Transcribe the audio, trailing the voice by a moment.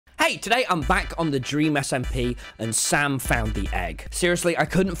Hey, today I'm back on the Dream SMP and Sam found the egg. Seriously, I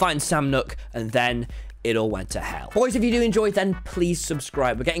couldn't find Sam Nook and then it all went to hell. Boys, if you do enjoy, then please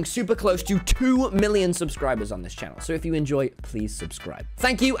subscribe. We're getting super close to 2 million subscribers on this channel. So if you enjoy, please subscribe.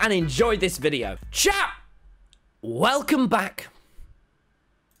 Thank you and enjoy this video. Chat! Welcome back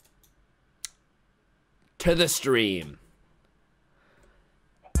to the stream.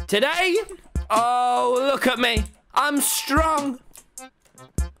 Today, oh, look at me. I'm strong.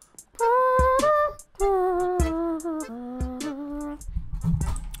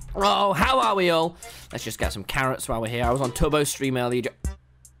 Oh, how are we all? Let's just get some carrots while we're here. I was on Tubbo's stream earlier.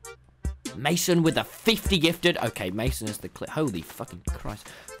 Mason with a 50 gifted. Okay, Mason is the clip. Holy fucking Christ.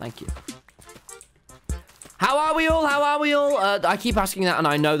 Thank you. How are we all? How are we all? I keep asking that, and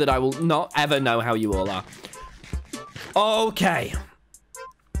I know that I will not ever know how you all are. Okay.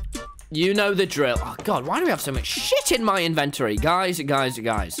 You know the drill. Oh, God, why do we have so much shit in my inventory? Guys.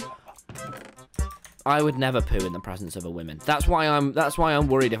 I would never poo in the presence of a woman. That's why I'm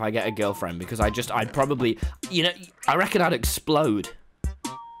worried if I get a girlfriend, because I'd probably, you know, I reckon I'd explode.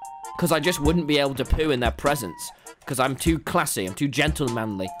 Because I just wouldn't be able to poo in their presence. Because I'm too classy, I'm too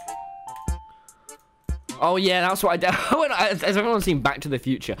gentlemanly. Oh yeah, that's what I did. Has everyone seen Back to the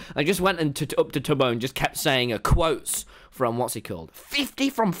Future? I just went up to Tubbo and just kept saying quotes from, what's he called?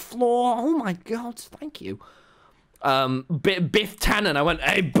 50 from Floor. Oh my God, thank you. Biff Tannen. I went,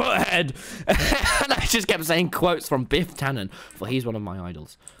 hey, butthead. And I just kept saying quotes from Biff Tannen, for he's one of my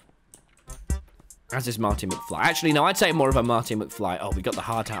idols. As is Marty McFly. Actually, no, I'd say more of a Marty McFly. Oh, we got the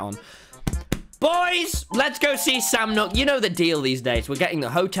hard hat on. Boys, let's go see Sam Nook. You know the deal these days. We're getting the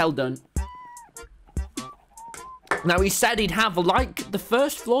hotel done. Now, he said he'd have, like, the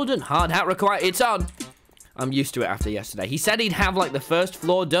first floor done. Hard hat required. It's on. I'm used to it after yesterday. He said he'd have, like, the first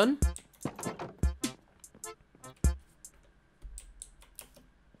floor done.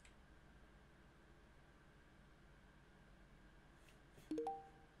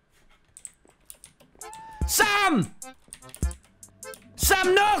 Sam!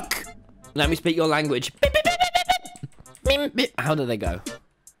 Sam Nook! Let me speak your language. How do they go?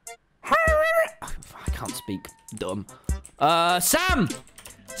 I can't speak. Dumb. Sam!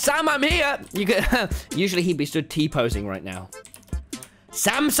 Sam, I'm here! You could, usually he'd be stood T-posing right now.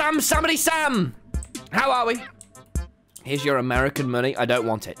 Somebody Sam! How are we? Here's your American money. I don't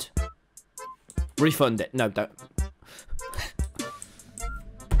want it. Refund it. No, don't.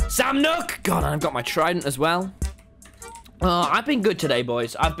 Sam Nook! God, I've got my trident as well. I've been good today,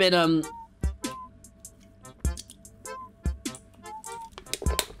 boys. I've been, I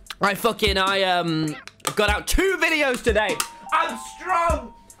got out 2 videos today. I'm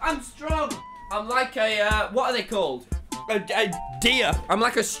strong! I'm strong! I'm like a, what are they called? A deer. I'm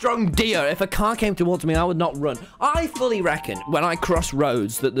like a strong deer. If a car came towards me, I would not run. I fully reckon when I cross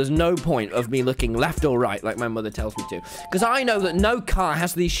roads that there's no point of me looking left or right like my mother tells me to. Because I know that no car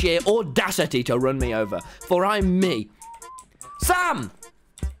has the sheer audacity to run me over. For I'm me. Sam!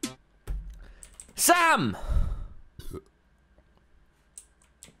 Sam!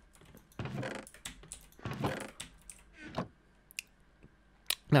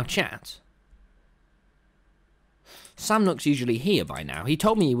 Now, chat. Sam Nook's usually here by now. He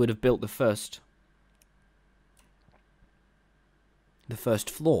told me he would have built the first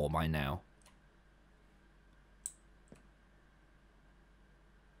floor by now.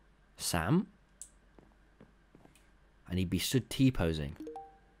 Sam? And he'd be stood T-posing.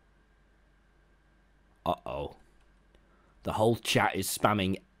 Uh-oh. The whole chat is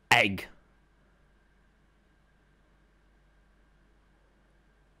spamming egg.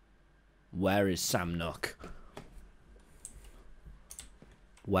 Where is Sam Nook?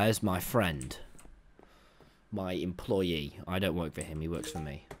 Where's my friend? My employee. I don't work for him, he works for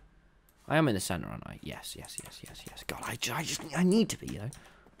me. I am in the center, aren't I? Yes. God, I need to be, you know.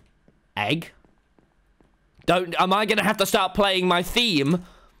 Egg? Am I gonna have to start playing my theme?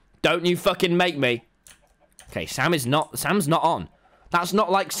 Don't you fucking make me. Okay, Sam's not on. That's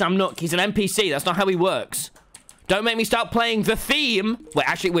not like Sam Nook, he's an NPC, that's not how he works. Don't make me start playing the theme. Wait,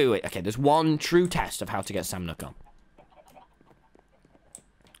 actually, wait. Okay, there's one true test of how to get Sam Nook on.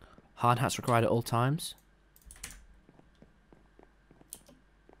 Hard hats required at all times.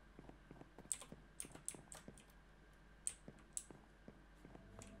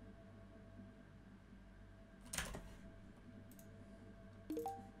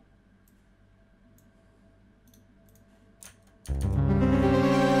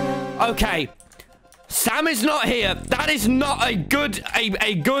 Okay. Sam is not here. That is not a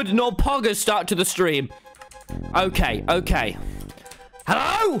good nor POG start to the stream. Okay.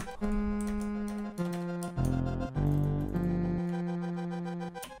 Hello?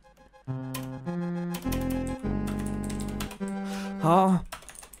 Huh?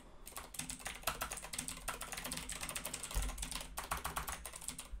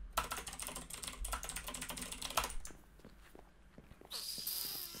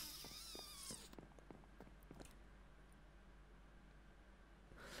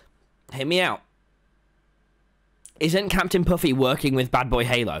 Hear me out. Isn't Captain Puffy working with Bad Boy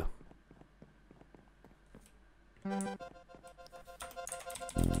Halo?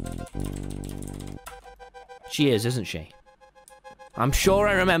 She is, isn't she? I'm sure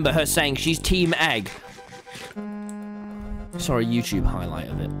I remember her saying she's Team Egg. Saw a YouTube highlight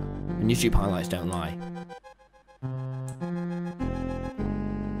of it. And YouTube highlights don't lie.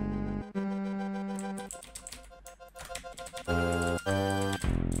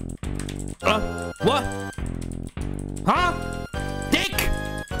 What? Huh? Dick!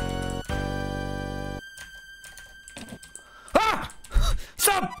 Ah!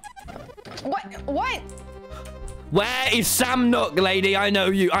 Sam! What? Where is Sam Nook, lady? I know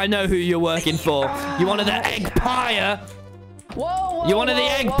you. I know who you're working for. You wanted the egg pie? Whoa, you wanted the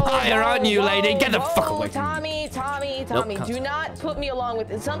egg pie, aren't you, lady? Get the fuck away from me. Tommy, nope, do not put me along with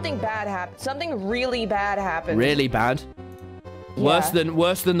it. Something bad happened. Something really bad happened. Really bad? Yeah. Worse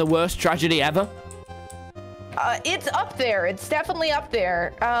than the worst tragedy ever? It's up there. It's definitely up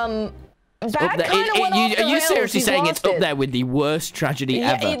there. Are you seriously saying it's up there with the worst tragedy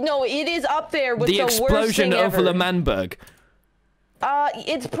ever? No, it is up there with the explosion worst thing over ever. the Manberg.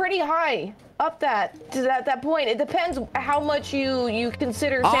 It's pretty high up to that point. It depends how much you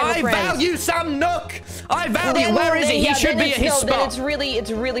consider Sam a friend. I value Sam Nook. I value. Where is he? He should be at his spot.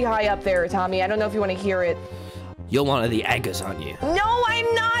 It's really high up there, Tommy. I don't know if you want to hear it. You're one of the eggers, aren't you? No,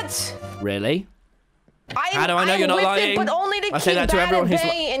 I'm not. Really? How do I know you're not lying? But only to keep Bad at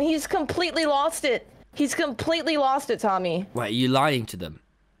bay, and he's completely lost it. He's completely lost it, Tommy. Wait, are you lying to them?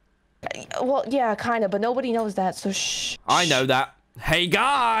 Well, yeah, kind of, but nobody knows that, so shh. I know that. Hey,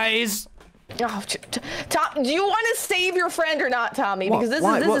 guys! Oh, Tom, do you want to save your friend or not, Tommy? Because this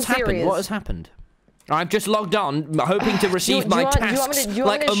is serious. What has happened? I've just logged on, hoping to receive my tasks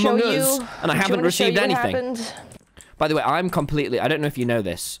like Among Us, and I haven't received anything. By the way, I'm completely... I don't know if you know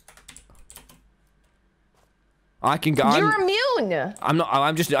this. I can go... You're immune! I'm not...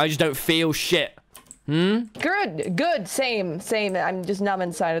 I just don't feel shit. Good. Same. I'm just numb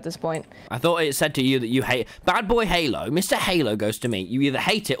inside at this point. I thought it said to you that you hate... Bad Boy Halo. Mr. Halo goes to me. You either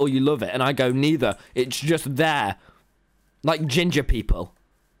hate it or you love it. And I go, neither. It's just there. Like ginger people.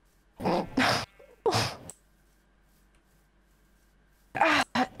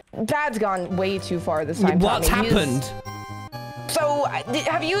 Dad's gone way too far this time, What's happened? So,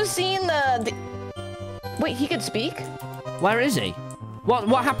 have you seen the... Wait, he could speak? Where is he?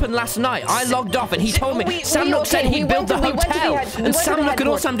 What happened last night? I logged off and he told me Sam Nook said he'd built the hotel. And Sam Nook and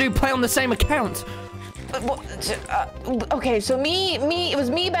all Sam do play on the same account. Okay, so it was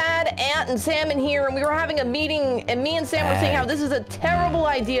me, Bad, Ant, and Sam in here, and we were having a meeting, and me and Sam were saying how this is a terrible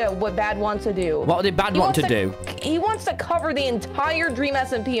idea, what Bad wants to do. What did Bad want to do? He wants to cover the entire Dream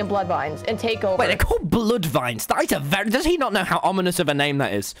SMP and Bloodvines and take over. Wait, they're called Bloodvines. That is a very... Does he not know how ominous of a name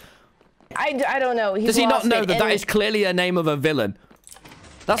that is? I don't know. Does he not know that that is clearly a name of a villain?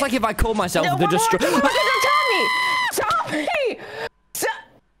 That's like if I call myself the Destroyer. Tommy!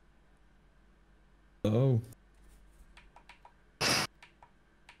 Oh.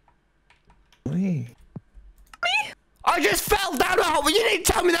 Wait. I just fell down a hole. You didn't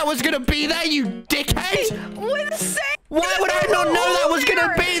tell me that was gonna be there, you dickhead! Why would I not know that was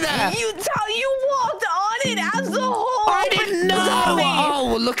gonna be there? You walked on it as a hole. I didn't know. Oh,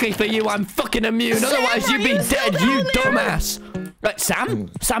 well, lucky for you, I'm fucking immune. Otherwise, you'd be dead, you dumbass.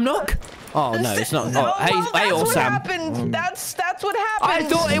 Sam? Sam Nook? Oh no, it's not. Oh, hey, or Sam. That's what happened. I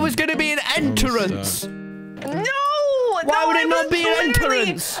thought it was gonna be an entrance. No! Why would it not be an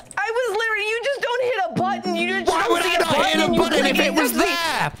entrance? I was literally, you just don't hit a button. You just Why would I not hit a button if it was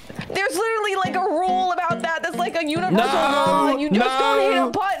there? There's literally like a rule about that. That's like a universal law. You just don't hit a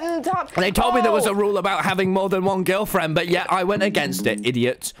button. They told me there was a rule about having more than one girlfriend, but yet I went against it,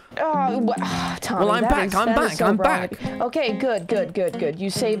 idiot. Tommy, well, I'm back. Okay, good. You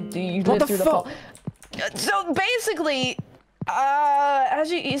lived through the fall. So basically,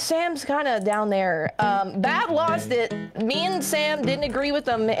 Sam's kind of down there. Bad lost it. Me and Sam didn't agree with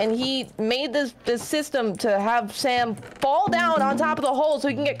him, and he made this system to have Sam fall down on top of the hole so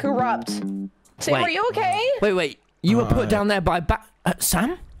he can get corrupt. Sam, are you okay? Wait. You were put down there by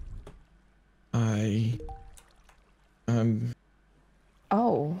Sam?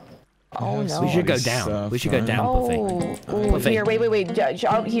 Oh. Oh no. We should go down. We should go down, Puffy. Puffy. Here, wait.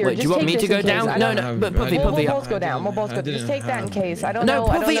 Here, wait, do you want me to go down? No, but Puffy, We'll Puffy. both go down. We'll both go. Just take that in case. I don't know.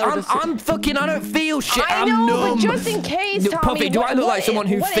 No, Puffy, I'm fucking. I don't feel shit. I I'm know, numb. but just in case, Tommy. Puffy, do I look like someone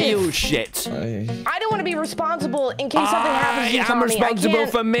who feels shit? I don't want to be responsible in case something happens to you, Tommy. I'm responsible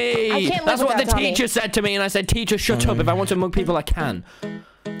for me. I can't live That's what the without Tommy. teacher said to me, and I said, "Teacher, shut up. If I want to mug people, I can."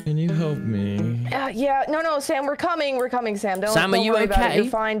 Can you help me? Yeah, no, Sam, we're coming, Sam. Sam, are you worry about it. okay? You're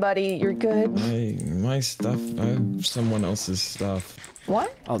fine, buddy. You're good. My stuff. I have someone else's stuff.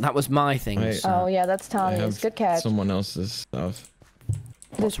 What? Oh, that was my thing. Oh yeah, that's Tommy's. Good catch. Someone else's stuff.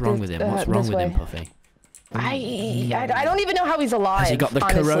 What's wrong with him? What's wrong with him, Puffy? I don't even know how he's alive. Has he got the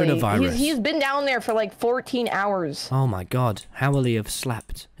honestly. coronavirus? He's been down there for like 14 hours. Oh my God! How will he have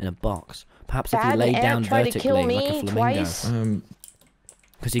slept in a box? Perhaps if he laid down vertically to kill me like a flamingo. Twice.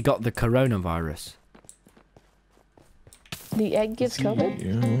 Because he got the coronavirus. The egg gets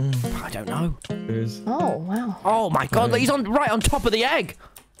COVID? I don't know. Oh, wow. Oh my God, he's right on top of the egg.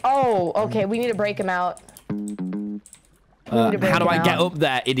 Oh, okay, we need to break him out. How do I get up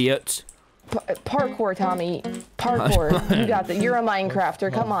there, idiot? Parkour, Tommy. Parkour. You got that. You're a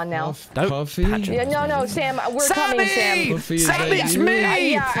Minecrafter. Come on now. Puffy? Yeah, no, Sam. We're coming, Sam. Sam, it's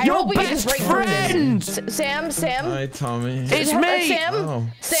me! Your best friend! Sam. Hi, Tommy. It's me!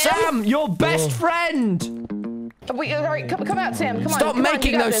 Sam, your best friend! Wait, all right, come out, Sam. Come on. Stop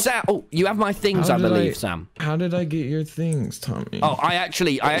making those sounds. Oh, you have my things, I believe, Sam. How did I get your things, Tommy? Oh, I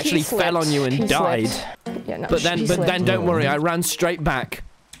actually fell on you and died. Yeah, no, but then don't worry, I ran straight back.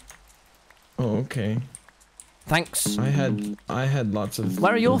 Oh, okay. Thanks. I had lots of.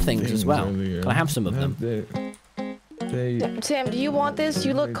 Where are your things as well? Earlier. I have some of them. Sam, do you want this?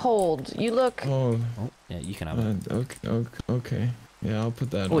 You look cold. You look. Oh. Yeah, you can have it. Okay. Yeah, I'll put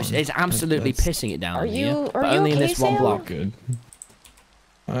that. Oh, on. it's absolutely pissing it down. Are you? But only in this one block. Good.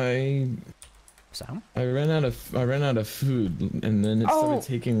 Sam? I ran out of food, and then it started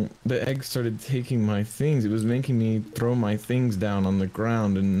taking. The egg started taking my things. It was making me throw my things down on the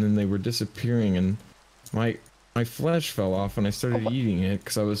ground, and then they were disappearing, and my flesh fell off, and I started eating it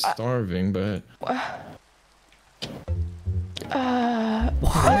because I was starving. But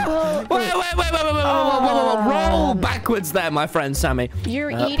wait, roll backwards there, my friend Sammy.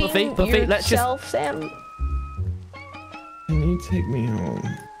 You're eating Puffy, yourself, Sam. Can you take me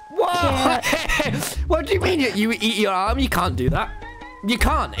home? What? What do you mean you eat your arm? You can't do that. You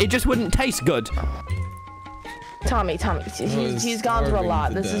can't. It just wouldn't taste good. Tommy, he's gone through a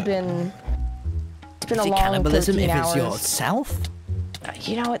lot. This has been. It's been a long cannibalism 13 if hours. it's yourself?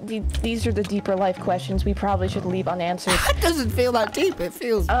 You know what? These are the deeper life questions we probably should leave unanswered. That doesn't feel that deep. It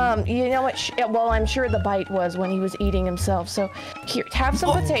feels. You know what? Well, I'm sure the bite was when he was eating himself. So, here, have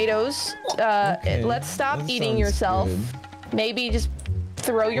some potatoes. Okay, let's stop eating yourself. Good. Maybe just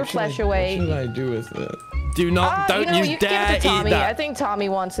throw your flesh away. What should I do with it? Do not. Don't you dare give it to Tommy. eat that. I think Tommy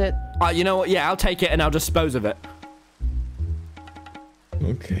wants it. You know what? Yeah, I'll take it and I'll dispose of it.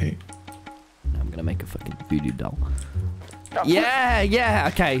 Okay. I'm gonna make a fucking voodoo doll. Yeah,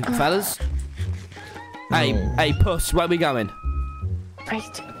 okay, fellas. Hey, Puss, where we going?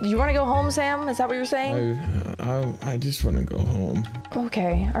 You want to go home, Sam? Is that what you're saying? I just want to go home.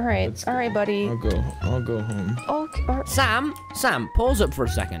 Okay, all right, buddy. I'll go home. Okay. Sam, pause up for a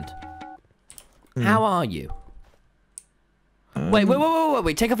second. How are you?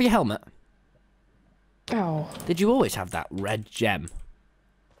 Wait, take off your helmet. Oh. Did you always have that red gem?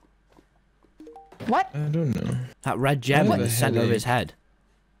 What? I don't know. That red gem in the center of his head.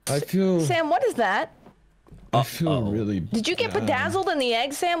 I feel. Sam, what is that? I feel really. Did you get bedazzled in the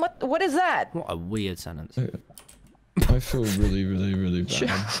egg, Sam? What is that? What a weird sentence. I feel really bad.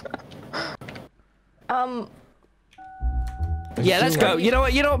 Yeah, let's go. You know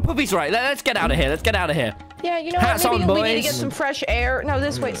what? Puppy's right. Let's get out of here. Yeah, you know Hats what? Maybe on, we need to boys. get some fresh air. No,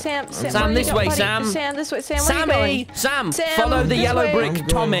 this way, Sam. Sam, this way, Sam. Sam, this way, Sam. Where are you going? Sam, follow the yellow brick,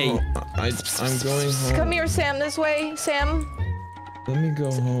 Tommy. I'm going home. Come here, Sam. This way, Sam. Let me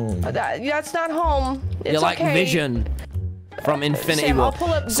go home. That's not home. It's You're like okay. Vision from Infinity Sam, War. I'll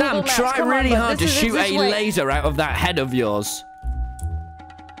pull up Google Sam, Maps. try Come on, really bud. hard to This is shoot this a way. laser out of that head of yours.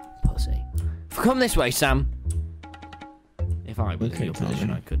 Pussy. Come this way, Sam. If I was in your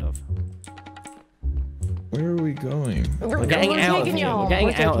position, I could have. Where are we going? We're getting out of here. We're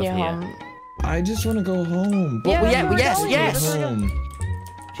getting out of here. I just want to go home. Yes. Home.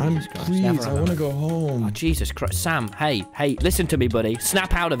 Please, I want to go home. Oh, Jesus Christ. Sam, hey, listen to me, buddy.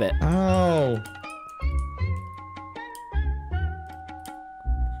 Snap out of it. Ow.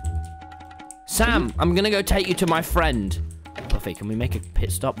 Sam, I'm gonna go take you to my friend. Buffy, can we make a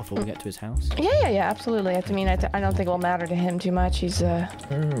pit stop before we get to his house? Yeah, absolutely. I mean, I don't think it'll matter to him too much. He's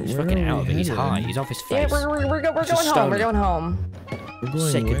He's fucking out of it. He's high. He's off his face. Yeah, we're going home. We're going home. We're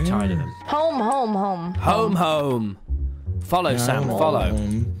going Sick and tired of him. Home. Follow, Sam. Follow.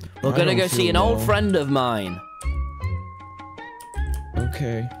 We're gonna go see an old friend of mine.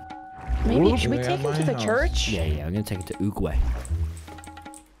 Okay. Maybe should we take him to the church? Yeah. I'm gonna take him to Uruguay.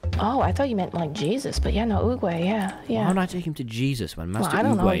 Oh, I thought you meant like Jesus, but yeah, no, Uruguay, yeah. Why would I take him to Jesus when Master I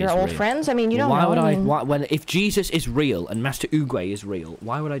don't know. Uruguay You're is old real? friends. I mean, you don't know. Why would I? If Jesus is real and Master Uruguay is real,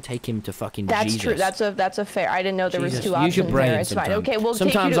 why would I take him to fucking Jesus? That's true. That's a fair. I didn't know there was two Use options your brain there. It's fine. Okay, we'll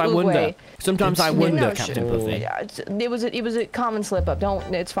sometimes take you to Uruguay. Sometimes I wonder, Captain Buffy. Yeah, it was a common slip up.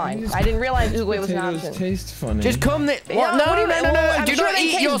 It's fine. I didn't realize Uruguay was an option. Taste funny. Just come. No. Do not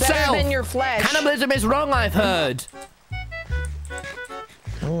eat yourself. Than your flesh. Cannibalism is wrong. I've heard.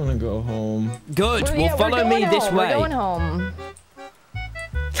 I want to go home. Good. Well, follow me this way. We're going home.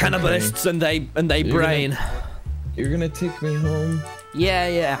 Cannibalists and they brain. You're gonna take me home?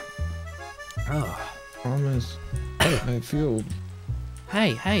 Yeah. Oh. Promise. I feel.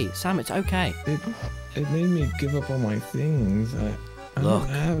 Hey, Sam, it's okay. It made me give up all my things. I don't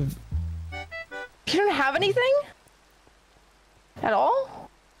have. You don't have anything? At all?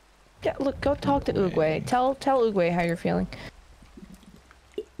 Yeah, look, go talk to Uruguay. Tell Uruguay how you're feeling.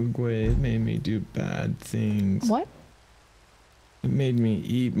 Uruguay, it made me do bad things. What? It made me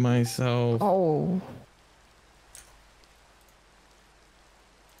eat myself. Oh.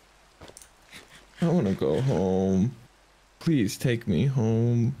 I want to go home. Please take me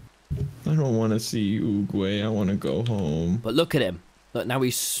home. I don't want to see Uruguay. I want to go home. But look at him. Look, now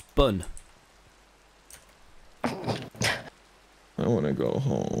he's spun. I want to go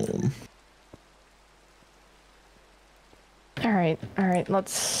home. All right.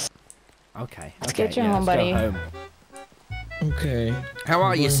 Let's get you home, buddy. Go home. Okay. How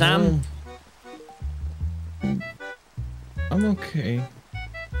are you, Sam? Home. I'm okay.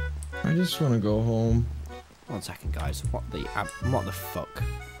 I just want to go home. 1 second, guys. What the fuck?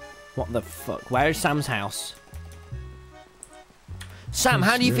 What the fuck? Where is Sam's house? Sam,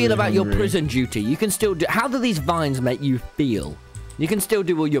 how do you feel about your prison duty? You can still do. How do these vines make you feel? You can still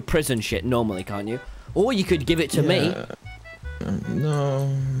do all your prison shit normally, can't you? Or you could give it to me. No.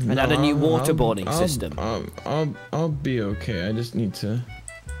 And add a new waterboarding system. I'll be okay. I just need to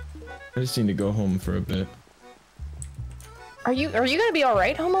go home for a bit. Are you gonna be all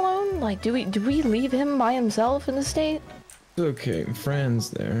right home alone? Like, do we leave him by himself in the state? It's okay.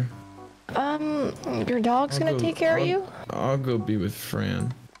 Fran's there. Your dog's gonna take care of you? I'll go be with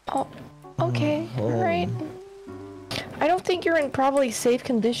Fran. Oh, okay. All right. I don't think you're in probably safe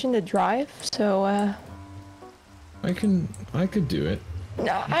condition to drive, so I could do it.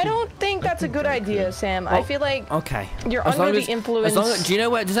 No, I don't think that's a good idea, Sam. I feel like you're under the influence. Do you know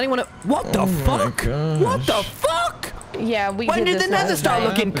where? Does anyone know? What the fuck? What the fuck? Yeah, we when did the nether start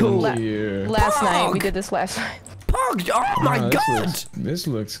looking cool? Last night. We did this last night. POG! Oh my god! This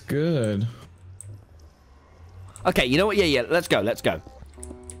looks good. Okay, you know what? Yeah. Let's go.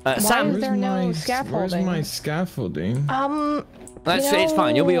 Sam, is there no scaffolding? Where's my scaffolding? It's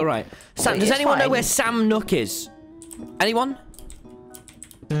fine. You'll be all right. Sam, does anyone know where Sam Nook is? Anyone?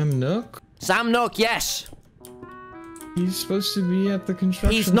 Sam Nook? Sam Nook, yes. He's supposed to be at the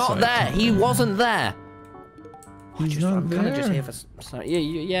construction He's not site. there. He wasn't there. He's not there. I'm kind of just here for. Sorry.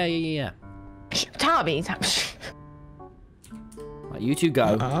 Yeah. Tommy. Right, you two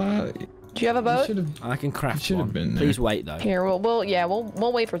go. Do you have a boat? I can craft one. Been there. Please wait though. Here,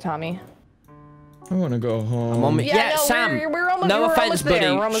 we'll wait for Tommy. I want to go home. I'm on me. Yeah, no, Sam. We're almost, no offense, buddy.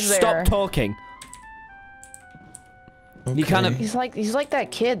 We're almost Stop there. talking. Okay. You kind of. He's like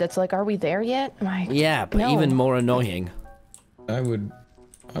that kid that's like, are we there yet? Yeah, but even more annoying. I would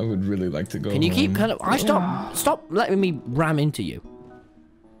really like to go. Can you home. keep kind of? Stop letting me ram into you.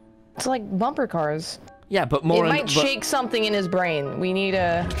 It's like bumper cars. Yeah, but more. It might shake something in his brain. We need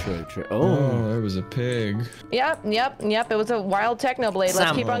a. True. Oh, there was a pig. Yep. It was a wild technoblade. Sam,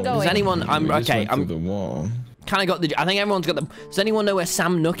 let's keep on going. Does anyone? I'm okay. I'm through the wall. Kind of got the. I think everyone's got the. Does anyone know where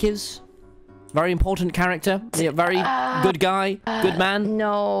Sam Nook is? Very important character. Very good guy. Good man.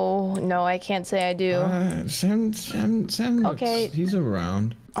 No, I can't say I do. Sam looks, okay. He's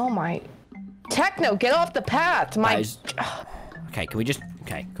around. Oh my. Techno, get off the path. Okay, can we just?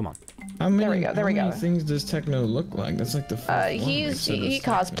 Okay, come on. How many, there we go. How many things does Techno look like? That's like the first he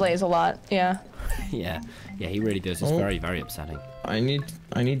cosplays a lot. Yeah. Yeah, he really does. It's very, very upsetting. I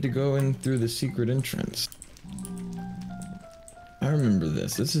need to go in through the secret entrance. I remember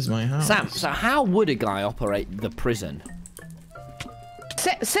this. This is my house. Sam, so how would a guy operate the prison?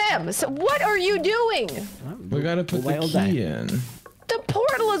 Sam, what are you doing? We gotta put the key in. The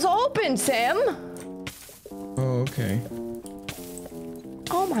portal is open, Sam. Oh, okay.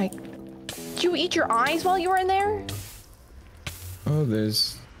 Oh my. Did you eat your eyes while you were in there? Oh,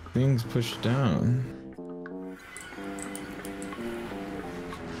 there's things pushed down.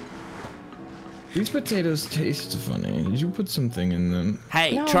 These potatoes taste funny. Did you put something in them?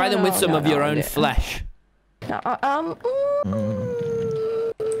 Hey, try them with some of your own flesh.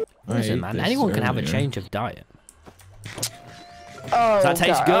 Listen, man, anyone can have a change of diet. Oh, does that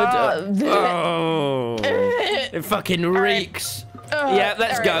taste good? Oh, it fucking reeks. Yeah,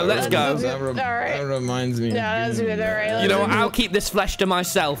 let's go. That reminds me. Yeah, that's good. All right. You know what? I'll keep this flesh to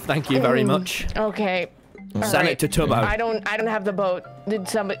myself. Thank you very much. Okay. Send it to Tubbo. I don't have the boat. Did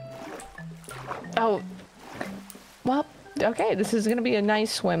somebody? Oh. Well, okay. This is gonna be a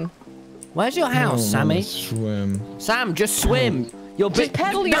nice swim. Where's your house, Sammy? Swim. Sam, just swim. You're just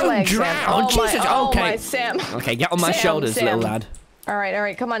pedal your legs. Don't drown. Jesus. Okay. Sam. Okay, get on my shoulders, little lad. All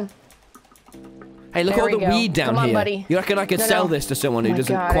right. Come on. Hey, look all the weed down here. Buddy. You reckon I could sell this to someone who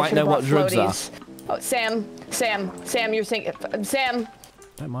doesn't quite know what drugs are? Oh, Sam, you're thinking, Sam.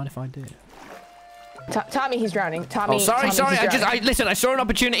 Don't mind if I do. Tommy, he's drowning. Tommy. Oh, sorry. Listen, I saw an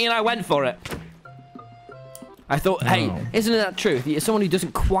opportunity and I went for it. I thought, hey, isn't it that truth? If someone who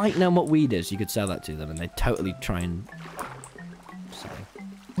doesn't quite know what weed is, you could sell that to them and they'd totally try and...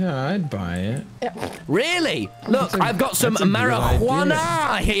 Yeah, I'd buy it. Really? Look, I've got some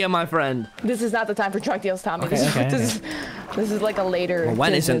marijuana here, my friend. This is not the time for drug deals, Tommy. This is like a later. Well,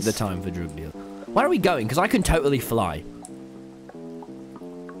 when isn't the time for drug deal? Where are we going? Because I can totally fly.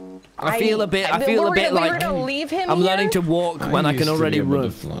 I feel a bit like I'm learning to walk when I can already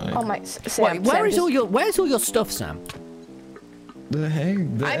run. Oh my, Sam. Wait, where's all your stuff, Sam? The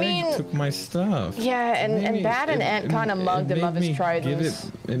egg took my stuff. Yeah, and Bad and Ant kind of mugged him of his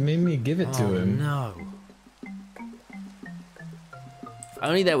tridents. It made me give it to him. No. If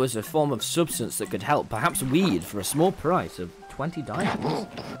only there was a form of substance that could help. Perhaps weed for a small price of 20 diamonds.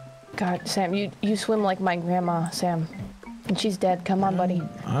 God, Sam, you swim like my grandma, Sam. And she's dead. Come on, buddy.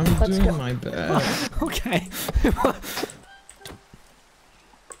 Let's doing my best. Okay.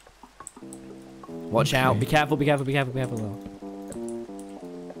 Watch out. Be careful.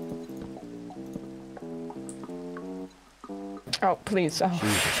 Oh, please. Oh.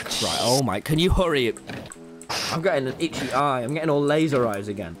 Jesus Christ. Oh my, can you hurry? I'm getting an itchy eye. I'm getting all laser eyes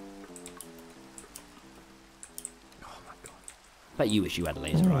again. Oh my god. Bet you wish you had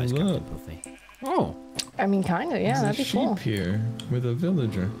laser eyes, Captain Puffy. Oh. I mean, kind of, yeah, that'd be cool. There's a sheep here with a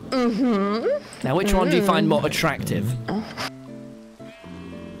villager. Now, which one do you find more attractive? I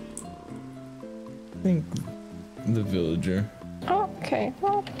think the villager. Okay,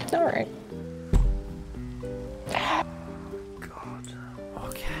 well, alright.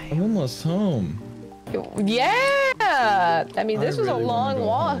 I'm almost home. Yeah! I mean, this was a long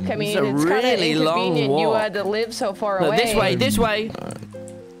walk. I mean, it's kind of inconvenient you had to live so far away. This way.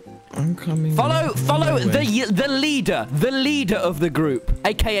 I'm coming. Follow the leader of the group,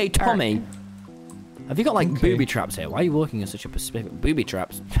 aka Tommy. Right. Have you got like booby traps here? Why are you walking in such a specific booby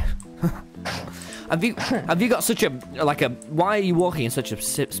traps? have you got such a why are you walking in such a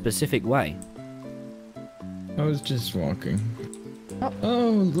specific way? I was just walking. Oh,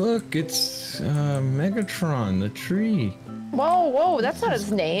 look, it's Megatron, the tree. Whoa, that's not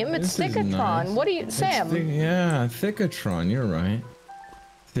his name. It's Thickatron. Nice. What do you, Sam? Yeah, Thickatron, you're right.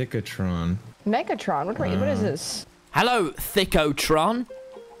 Thickatron. Megatron, what is this? Hello, Thickotron.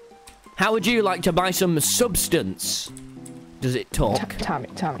 How would you like to buy some substance? Does it talk? Tommy.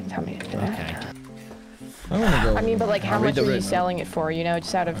 Okay. I mean, but like, how much are you selling it for? You know,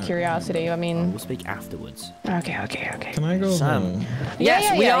 just out of curiosity. I mean, we'll speak afterwards. Okay. Can I go home?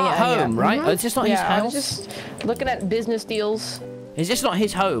 Yes, we are home, right? Mm-hmm. It's just not his house. I was just looking at business deals. Is this not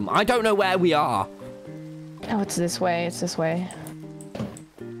his home? I don't know where we are. Oh, it's this way.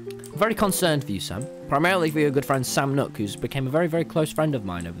 I'm very concerned for you, Sam. Primarily for your good friend Sam Nook, who's become a very, very close friend of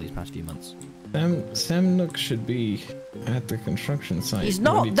mine over these past few months. Sam Nook should be at the construction site. He's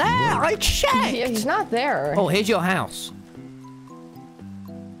not there! I checked! Yeah, he's not there. Oh, here's your house.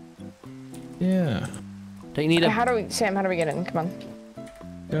 Yeah. Don't you need Sam, how do we get in? Come on.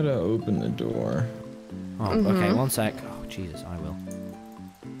 Gotta open the door. Oh, okay, one sec. Oh, Jesus, I will.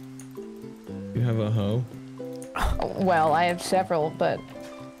 You have a hoe? Well, I have several, but...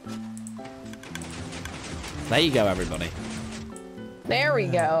 There you go, everybody. There we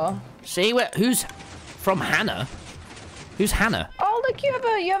go. See, who's from Hannah? Who's Hannah? Oh, look, you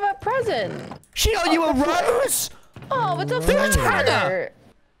have a present. She got you a rose? Oh, what's a Who's Hannah?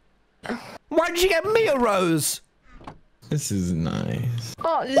 Why did you get me a rose? This is nice.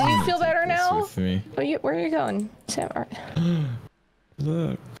 Oh, do you feel better now? With me. Where are you going, Sam?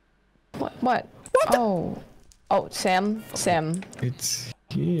 Look. What? Oh, Sam. It's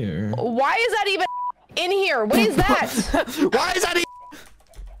here. Why is that even in here? What is that? Why is that?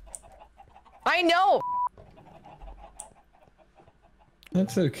 I know.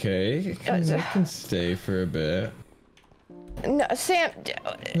 That's okay. I can stay for a bit. No, Sam.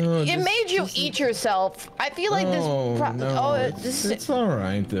 No, it made you eat yourself. I feel like this. No, it's all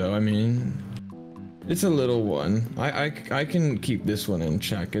right though. I mean, it's a little one. I can keep this one in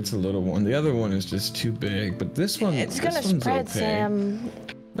check. It's a little one. The other one is just too big. But this one, it's gonna spread, okay. Sam.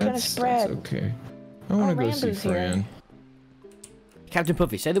 It's gonna spread. That's okay. I want to go see Fran. Captain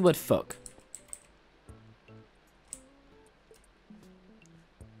Puffy, say the word fuck.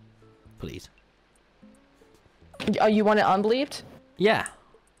 Please. Oh, you want it unbleeped? Yeah.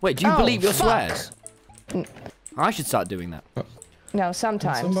 Wait, do you believe your fuck. swears? I should start doing that. No,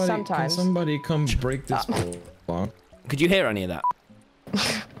 sometimes. Can somebody come break this block? Could you hear any of that?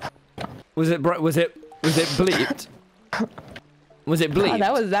 Was it bleeped? Was it bleeped?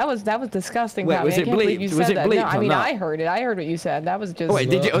 Oh, that was disgusting. Wait, was it bleeped? Was it bleeped? No, I mean, I heard it. I heard what you said. That was just. Wait,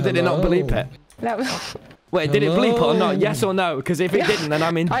 did you or did it not bleep it? That was. Wait, did it bleep or not? Yes or no? Because if it didn't, then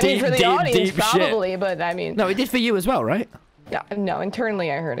I'm in deep probably, shit. But I mean. No, it did for you as well, right? No,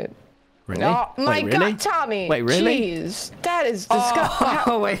 internally I heard it. Really? Oh my Wait, really? God, Tommy! Wait, really? Jeez, that is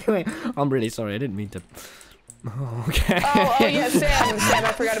disgusting. Oh, wait. I'm really sorry. I didn't mean to. Oh, okay. Oh yeah, Sam,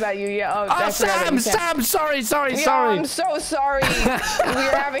 I forgot about you. Yeah. Oh, Sam, sorry. Yeah, I'm so sorry.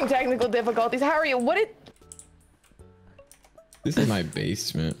 We're having technical difficulties. How are you? This is my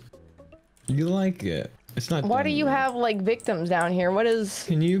basement. You like it? It's not. Why do you have like victims down here? What is?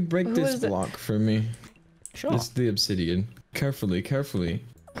 Can you break this block for me? Sure. It's the obsidian. Carefully.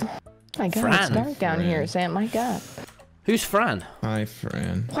 My God, Fran. it's dark down here, Sam. My God. Who's Fran? Hi,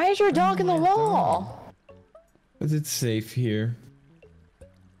 Fran. Why is your dog in the wall? Is it safe here?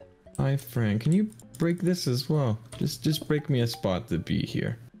 Hi, Fran. Can you break this as well? Just break me a spot to be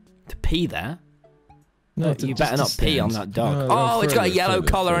here. To pee there? No, you better not pee on that dog. No, it's got a yellow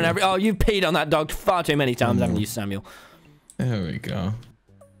further, collar and everything. Oh, you've peed on that dog far too many times, haven't you, Samuel? There we go.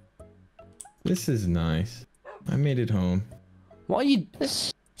 This is nice. I made it home. What are you...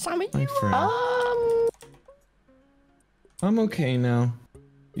 Sammy? Hi, Fran. I'm okay now.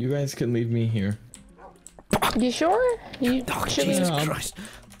 You guys can leave me here. You sure? Jesus Christ.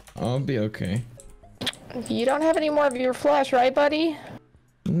 I'll be okay. You don't have any more of your flesh, right, buddy?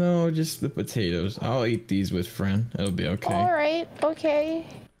 No, just the potatoes. I'll eat these with Fran. It'll be okay. All right, okay.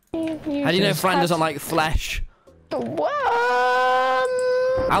 How do you know Fran doesn't like flesh? Well,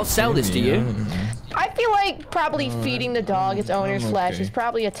 I'll sell this to you. I feel like probably feeding the dog its owner's flesh is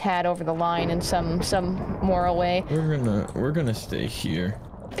probably a tad over the line in some moral way. We're gonna stay here.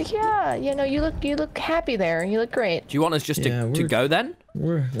 Yeah, you know, you look happy there. You look great. Do you want us just to go then?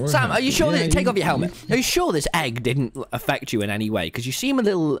 We're Sam, happy. are you sure that take off your helmet? You, are you sure this egg didn't affect you in any way? Because you seem a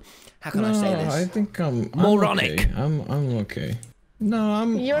little, how can I say this? I think I'm moronic. Okay. I'm okay. No,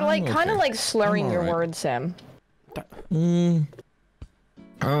 You're like okay. kind of like slurring your right. words, Sam.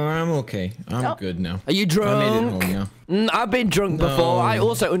 I'm okay. I'm good now. Are you drunk? I made it home now. I've been drunk before. I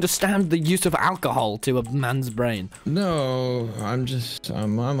also understand the use of alcohol to a man's brain. No, I'm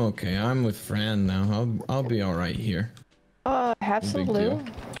okay. I'm with Fran now. I'll be all right here. Have some blue.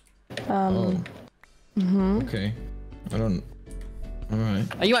 Okay. I don't. All right.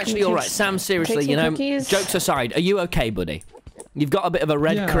 Are you actually all right, Sam? Seriously, you know, cookies? jokes aside, are you okay, buddy? You've got a bit of a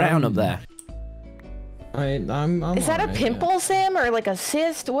red crown up there. I'm Is that a pimple, Sam, or like a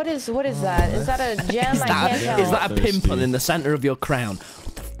cyst? What is that? Is that a gem? I can't tell. Is that a pimple in the center of your crown?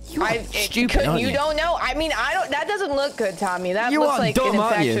 You are stupid, aren't you? You don't know? I mean, I don't. That doesn't look good, Tommy. That You looks are like dumb, an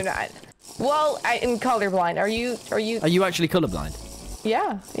aren't you? infection. Well, I'm colorblind. Are you? Are you actually colorblind?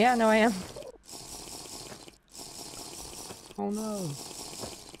 Yeah. Yeah. No, I am. Oh no.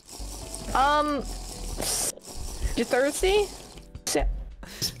 You thirsty?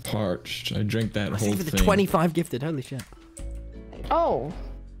 It's parched. I drank that whole See for thing. the 25 gifted. Holy shit. Oh.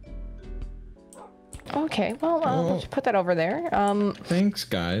 Okay. Well, I'll just put that over there. Thanks,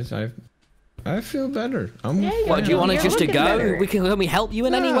 guys. I feel better. What, do you want us just to go? Better. Can we help you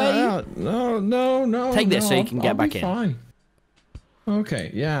in any way? No. Take this so you can get back in. Fine.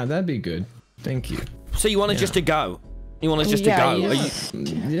 Okay. Yeah, that'd be good. Thank you. So you want us just to go? You want us just to go?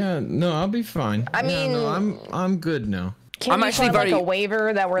 Yeah. No, I'll be fine. I mean, no, I'm good now. Can I'm actually like a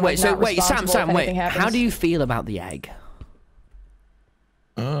waiver that we're like not responsible Sam, if wait. anything happens? How do you feel about the egg?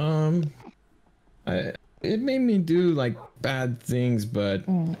 it made me do like bad things, but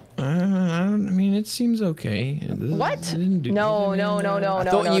I mean, it seems okay. What? No. I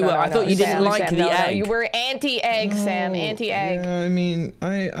thought you didn't like the egg. You were anti-egg, Sam. Anti-egg. Yeah, I mean,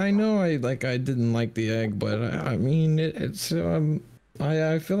 I know I didn't like the egg, but I mean, it's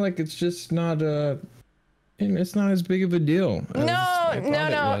I feel like it's just not it's not as big of a deal.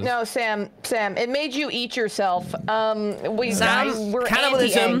 No, Sam. It made you eat yourself. Sam, we're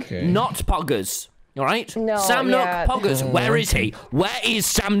cannibalism, anti-egg. not poggers. All right? No, Sam Nook, poggers. Where is he? Where is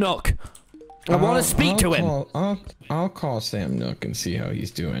Sam Nook? I want to speak to him. I'll call Sam Nook and see how he's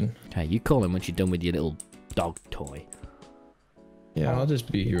doing. Okay, you call him once you're done with your little dog toy. Yeah, I'll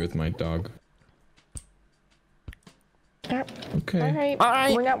just be here with my dog. Okay. All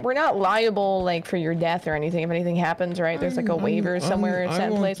right. We're not liable like for your death or anything. If anything happens, right? There's like a waiver somewhere. I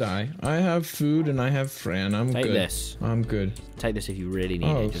won't die. I have food and I have Fran. I'm good. Take this. I'm good. Take this if you really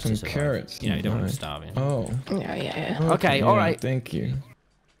need it. Just some to survive. carrots. You know, you don't want to starve. Oh. Yeah. Okay, all right. Thank you.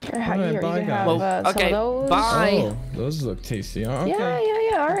 Bye, guys. Okay, bye. Oh, those look tasty. Oh, okay.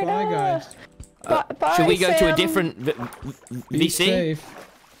 Yeah. All right. Bye, guys. Bye, Should we go to a Sam. different Be VC? safe.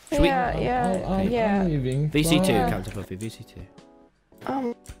 Yeah. I'm leaving. VC2, Bye. Captain Fluffy,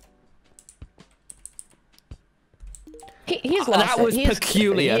 VC2. He's lost that was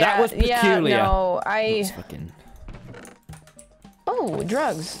peculiar. That was peculiar. Yeah, no, That's fucking... Oh,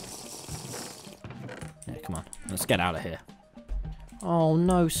 drugs. Yeah, come on. Let's get out of here. Oh,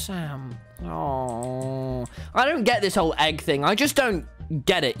 no, Sam. Oh. I don't get this whole egg thing. I just don't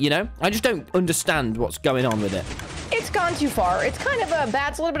get it, you know? I just don't understand what's going on with it. It's gone too far. It's kind of a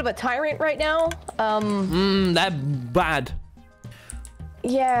Bad's a little bit of a tyrant right now. They're bad.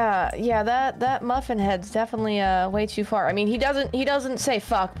 Yeah, that muffin head's definitely way too far. I mean, he doesn't say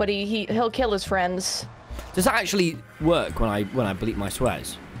fuck, but he'll kill his friends. Does that actually work when I bleep my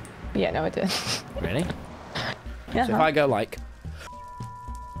swears? Yeah, no, it did. Really? Yeah. So if I go like...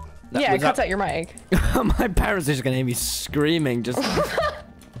 Yeah, it cuts out your mic. My parents are just gonna hear me screaming, just...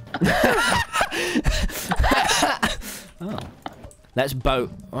 Oh. Let's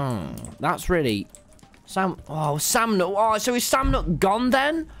boat. Oh, that's really... Sam Nook. Oh, so is Sam Nook gone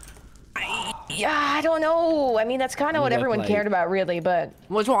then? Yeah, I don't know. I mean, that's kind of what everyone cared about, really, but...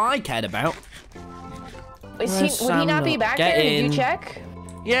 Well, it's what I cared about. Would he not be back there? Did you check?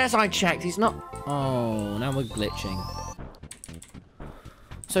 Yes, I checked. He's not... Oh, now we're glitching.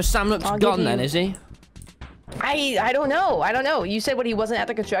 So Sam Nook's gone then, is he? I don't know. You said he wasn't at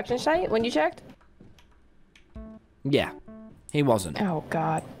the construction site when you checked? Yeah, he wasn't. Oh,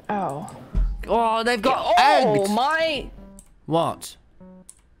 God. Oh. Oh, they've got eggs. Oh, my... What?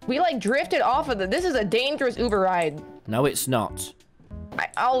 We, like, drifted off of this is a dangerous Uber ride. No, it's not.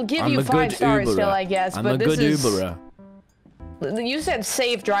 I'll give you 5 stars Uberer. still, I guess, I'm but a good Uberer. You said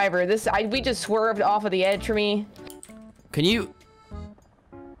safe driver. We just swerved off of the edge for me. Can you...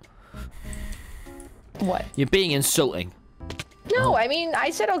 What? You're being insulting. No, I mean, I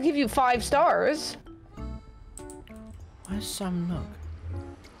said I'll give you 5 stars. Where's Sam Nook?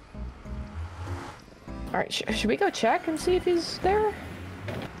 Alright, should we go check and see if he's there?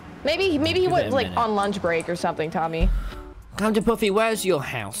 Maybe he went, like, on lunch break or something, Tommy. Captain Puffy, where's your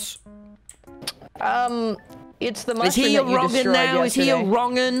house? It's the mushroom Is he a wrong'un now? yesterday. Is he a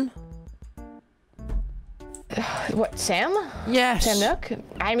wrong'un? What, Sam? Yes. Sam Nook?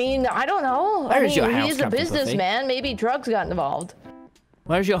 I mean, I don't know. Where's your house, he's a Captain businessman. Maybe drugs got involved.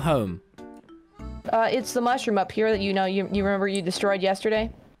 Where's your home? It's the mushroom up here that you remember you destroyed yesterday?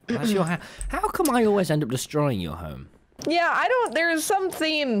 Where's your house? How come I always end up destroying your home? Yeah, there's some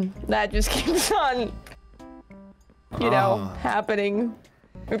theme that just keeps on, happening.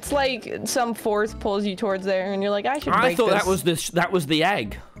 It's like some force pulls you towards there and you're like, I should break thought this. that was the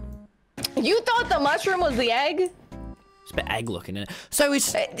egg. You thought the mushroom was the egg? It's a bit egg looking in it. So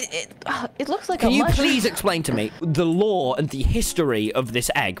it's... It looks like Can a you mushroom. please explain to me the lore and the history of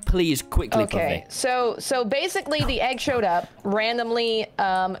this egg? Please, quickly, Okay, Puffy. so basically the egg showed up randomly.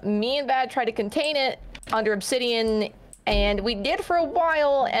 Me and Bad tried to contain it under obsidian, and we did for a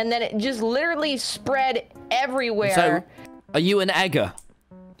while, and then it just literally spread everywhere. So, are you an egger?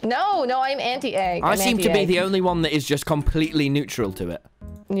 No, I'm anti-egg. I seem to be the only one that is just completely neutral to it.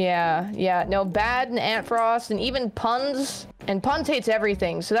 Yeah. No, Bad and Ant Frost and even Puns. And Puns hates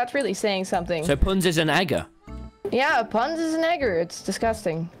everything, so that's really saying something. So Puns is an egger? Yeah, Puns is an egger. It's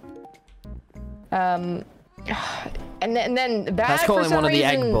disgusting. And then Bad, Let's call him one of the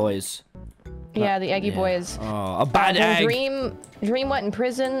egg boys. Yeah, the eggy boys. Oh, a bad egg. Dream went in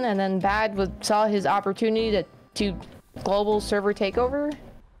prison, and then Bad saw his opportunity to global server takeover.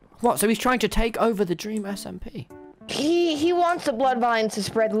 What, so he's trying to take over the Dream SMP? He wants the blood vines to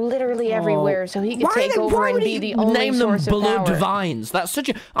spread literally everywhere, so he can take over and be the only name them source of blood power. vines? That's such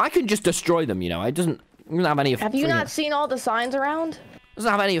a. I can just destroy them. You know, it doesn't have any. Have you not seen all the signs around? Doesn't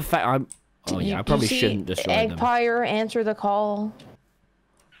have any effect. Oh yeah, I probably shouldn't destroy them. Eggpire, answer the call.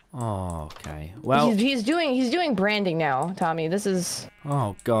 Oh, okay. Well, he's doing branding now, Tommy. This is.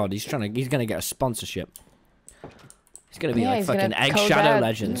 Oh God, he's gonna get a sponsorship. He's gonna be like fucking Egg code Shadow that.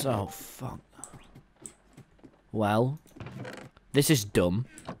 Legends. Oh fuck. Well, this is dumb.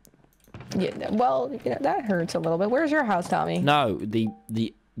 Yeah, well, that hurts a little bit. Where's your house, Tommy? No, the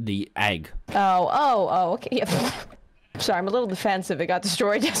egg. Oh, okay. Yeah. Sorry, I'm a little defensive. It got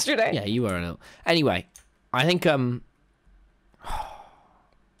destroyed yesterday. Yeah, you were a little. Anyway, I think I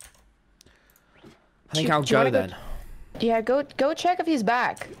think I'll go then. Yeah, go check if he's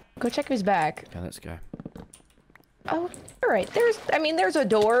back. Go check if he's back. Okay, let's go. Oh, all right. There's a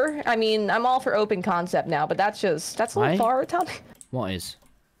door. I mean, I'm all for open concept now, but that's a little far, Tommy. What is?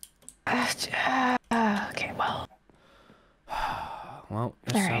 Okay, well. Well, all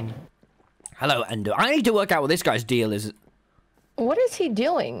right. Hello, Endo. I need to work out what this guy's deal is. What is he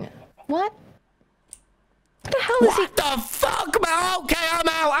doing? What? What the hell is he? What the fuck, man? Okay, I'm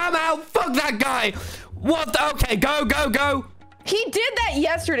out. Fuck that guy. What the? Okay, go. He did that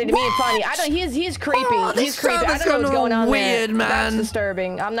yesterday to me. It's funny. I don't. He's creepy. Oh, He's creepy. I don't know what's going on weird, there. man. That's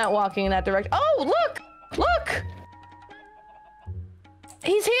disturbing. I'm not walking in that direction. Oh, look!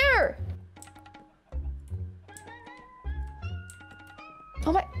 He's here.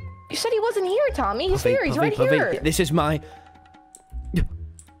 Oh my! You said he wasn't here, Tommy. He's here. He's right here. This is my.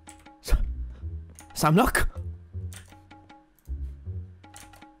 Sam Nook.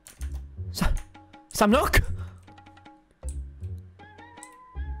 Sam Nook.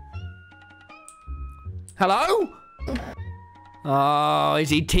 Hello? Oh, is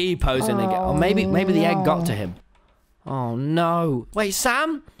he T-posing again? Or maybe the egg got to him. Oh no. Wait,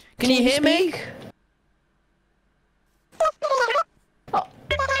 Sam? Can you hear me? Oh.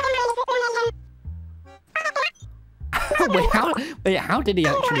 Wait, how did he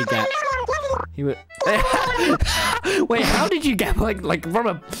actually get? He was. Wait, how did you get like from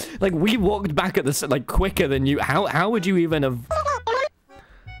a we walked back at the quicker than you? How would you even have?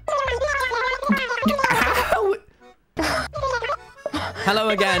 How? Hello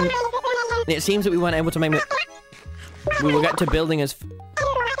again. It seems that we weren't able to make it. We will get to building as.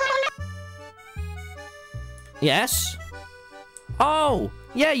 Yes. Oh,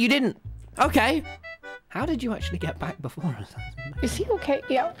 yeah, you didn't. Okay. How did you actually get back before us? Is he okay?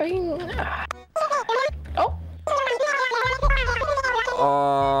 Yeah. I mean. Oh.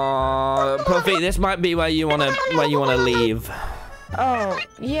 Oh, Puffy, this might be where you wanna leave. Oh,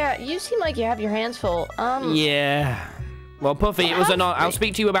 yeah. You seem like you have your hands full. Yeah. Well, Puffy, it was an honor. I'll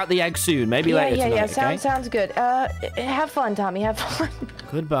speak to you about the egg soon. Maybe later tonight. Okay? Sounds good. Have fun, Tommy. Have fun.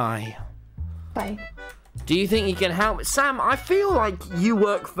 Goodbye. Bye. Do you think you can help? Sam, I feel like you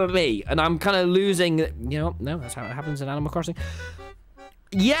work for me, and I'm kind of losing... You know, no, that's how it happens in Animal Crossing.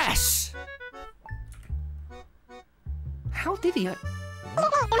 Yes! How did he...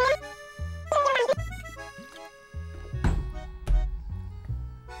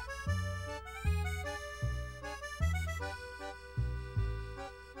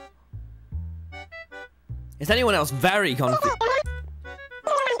 Is anyone else very confused?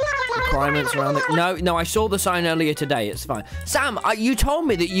 Requirements around the... No, I saw the sign earlier today. It's fine. Sam, you told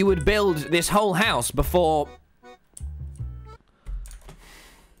me that you would build this whole house before...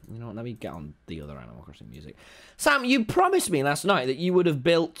 You know what? Let me get on the other Animal Crossing music. Sam, you promised me last night that you would have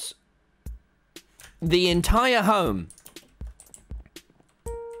built the entire home.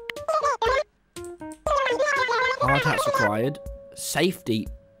 Hard hats required. Safety...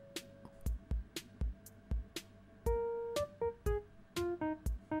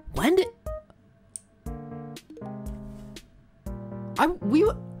 When did... we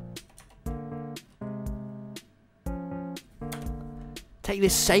were... Take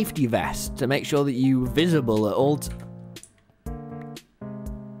this safety vest to make sure that you're visible at all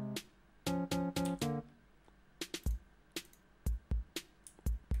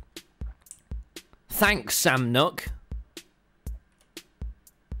Thanks, Sam Nook.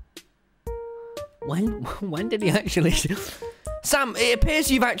 When did he actually... Sam, it appears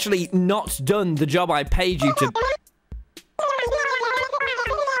you've actually not done the job I paid you to...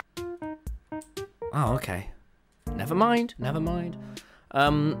 Oh, okay. Never mind.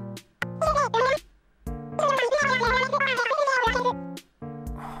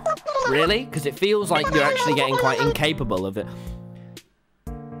 Really? Because it feels like you're actually getting quite incapable of it.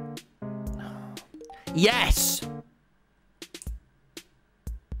 Yes!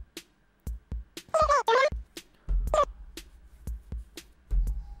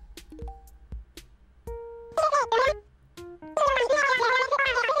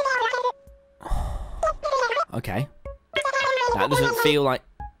 Okay. That doesn't feel like...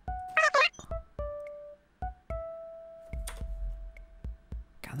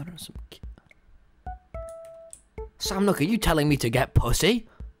 Gather some... Sam Nook, are you telling me to get pussy?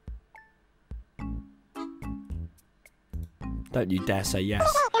 Don't you dare say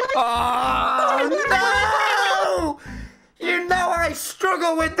yes. Oh, no! You know I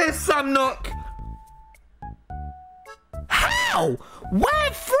struggle with this, Sam Nook! How?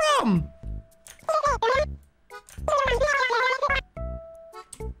 Where from?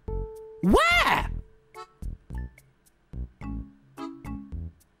 Where?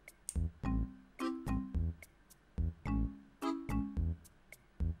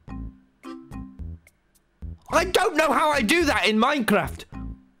 I don't know how I do that in Minecraft.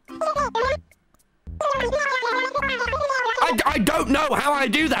 I don't know how I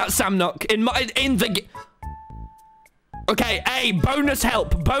do that, Sam Nook, in the... Okay, hey, bonus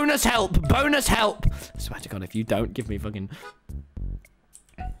help, bonus help, bonus help. I swear to God, if you don't give me fucking...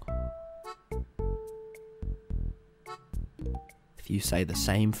 If you say the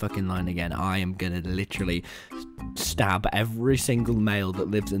same fucking line again, I am gonna literally stab every single male that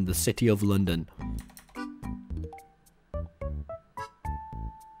lives in the city of London.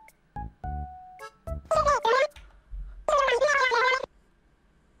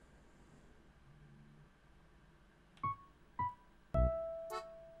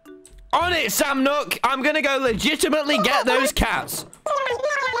 On it, Sam Nook! I'm gonna go legitimately get those cats.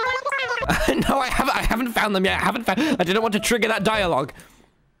 No, I haven't found them yet. I didn't want to trigger that dialogue.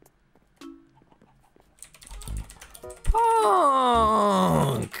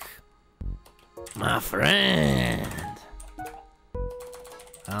 Punk, my friend.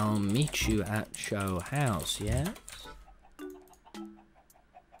 I'll meet you at your house, yes?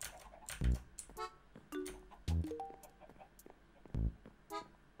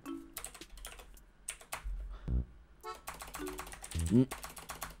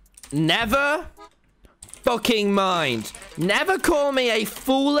 Never fucking mind. Never call me a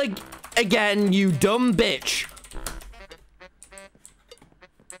fool again, you dumb bitch.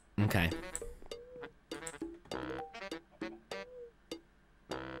 Okay.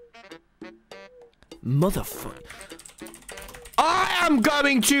 Motherfucker. I am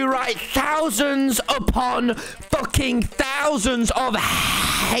going to write thousands upon fucking thousands of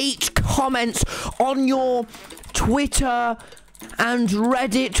hate comments on your Twitter and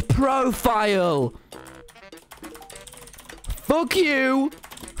Reddit profile. Fuck you.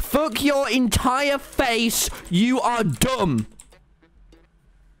 Fuck your entire face. You are dumb.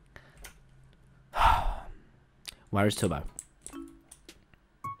 Where is Tubbo?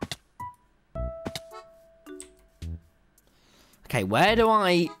 Okay, where do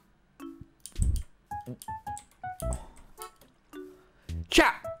I...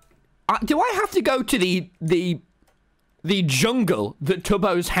 Chat, do I have to go to the jungle that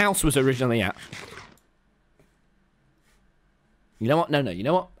Tubbo's house was originally at? You know what? No, you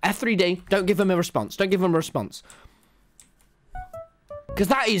know what? F3D, don't give him a response. Don't give him a response. Because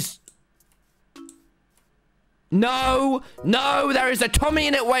that is... No, there is a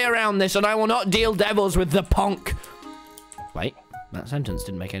TommyInnit way around this, and I will not deal devils with the punk. Wait, that sentence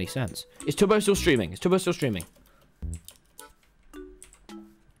didn't make any sense. Is Tubbo still streaming? Is Tubbo still streaming?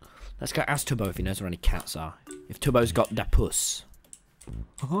 Let's go ask Tubbo if he knows where any cats are. If Tubbo's got da puss.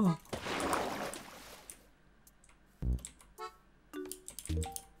 Oh.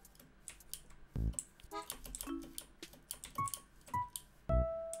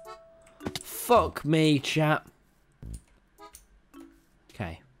 Fuck me, chat.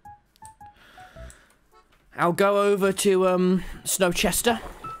 Okay. I'll go over to, Snowchester.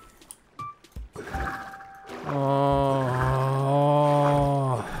 Oh.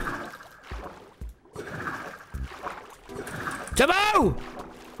 Tubbo!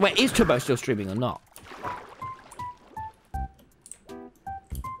 Wait, is Tubbo still streaming or not?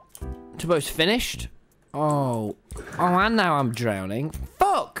 Tubbo's finished? Oh. Oh, and now I'm drowning.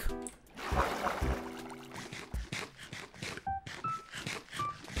 Fuck!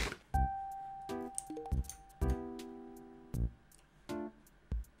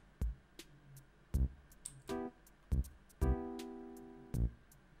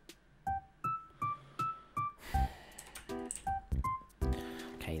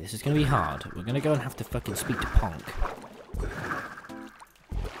 Okay, this is gonna be hard. We're gonna go and have to fucking speak to Ponk.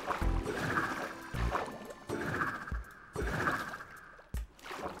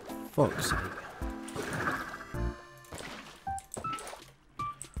 Fuck's sake.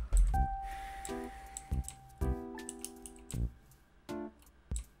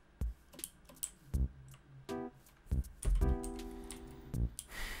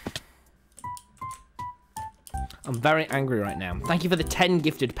 I'm very angry right now. Thank you for the 10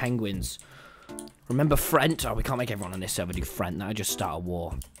 gifted penguins. Remember Frent? Oh, we can't make everyone on this server do Frent. That'll just start a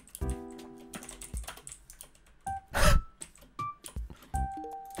war.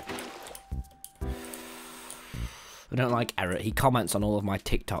 I don't like Eric. He comments on all of my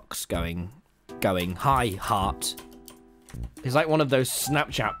TikToks going, hi, heart. He's like one of those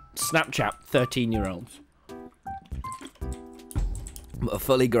Snapchat 13-year-olds. But a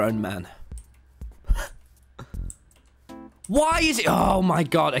fully grown man. Why is it? Oh my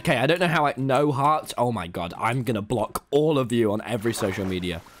god. Okay, I don't know how I know hearts. Oh my god. I'm gonna block all of you on every social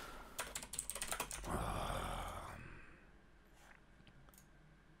media.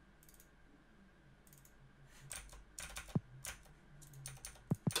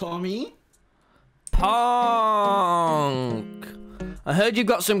 Tommy? Punk! I heard you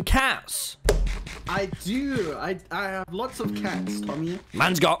got some cats. I do. I have lots of cats, Tommy.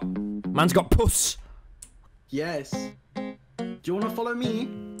 Man's got puss. Yes. Do you want to follow me?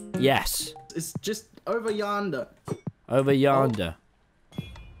 Yes. It's just over yonder. Over yonder.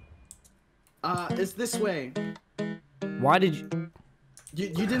 It's this way. Why did you...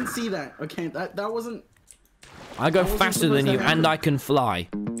 You didn't see that. Okay, that wasn't... I go faster than you and I can fly.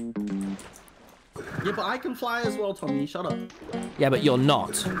 Yeah, but I can fly as well, Tommy. Shut up. Yeah, but you're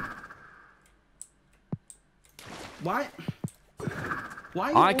not. Why? Why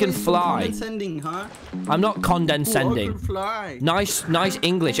are you I can always fly. condescending, huh? I'm not condescending. Oh, I can fly. Nice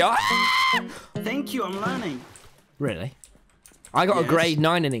English. Oh! Thank you, I'm learning. Really? I got a Yes. grade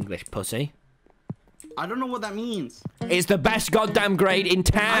 9 in English, pussy. I don't know what that means. It's the best goddamn grade in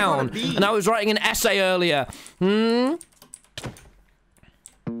town. B. And I was writing an essay earlier. And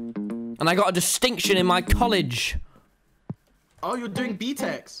I got a distinction in my college. Oh, you're doing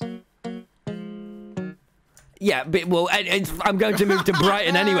B-Techs. Yeah, but, well, I'm going to move to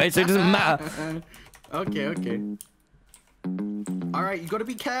Brighton anyway, so it doesn't matter. Okay. Alright, you gotta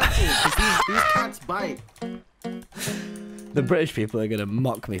be careful, because these cats bite. The British people are going to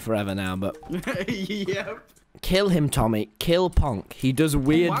mock me forever now, but... Yep. Kill him, Tommy. Kill Punk. He does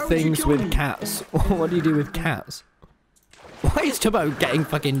weird Why would things you kill with him? cats. What do you do with cats? Why is Tubbo getting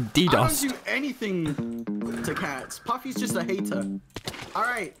fucking I don't DDoS? do anything to cats. Puffy's just a hater.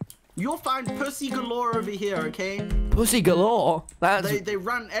 Alright, you'll find pussy galore over here, okay? Pussy galore? That's... They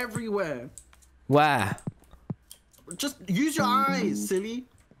run everywhere. Where? Just use your eyes, silly.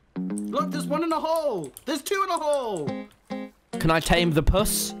 Look, there's one in a hole. There's two in a hole. Can I tame the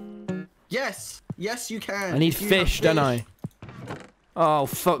puss? Yes. Yes, you can. I need If you fish, have don't I? Oh,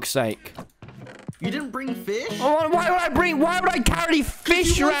 fuck's sake. You didn't bring fish? Oh, why would I carry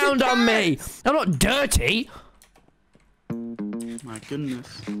fish you want around the on me? cats. I'm not dirty. My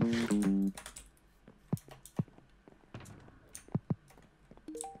goodness.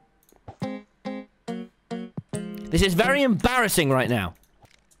 This is very embarrassing right now.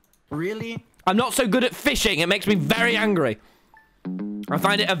 Really? I'm not so good at fishing. It makes me very angry. I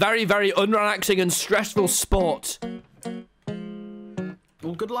find it a very, very unrelaxing and stressful sport.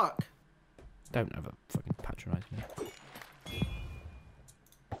 Well, good luck. Don't ever fucking patronize me.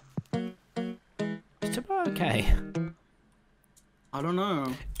 Is Tubbo okay? I don't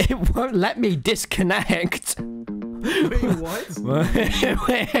know. It won't let me disconnect. Wait, what?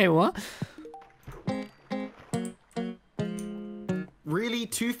 Wait, what? Really?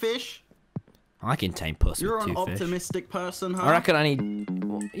 Two fish? I can tame puss You're with an 2 fish. optimistic person, huh? I reckon I need...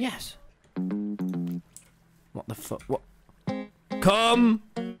 Well, yes. What the fuck? What? Come!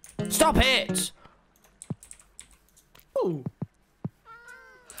 Stop it! Ooh.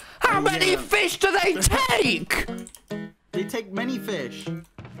 How many fish do they take? They take many fish.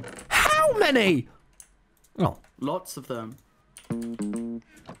 How many? Oh, Lots of them.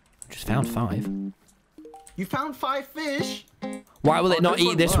 just found 5. You found 5 fish? Why will it Oh, not this eat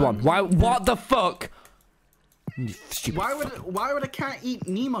one this one? works. Why? What the fuck? You stupid Why would a cat eat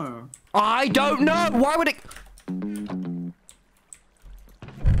Nemo? I don't know. Why would it?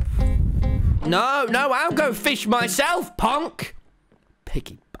 No, I'll go fish myself, punk.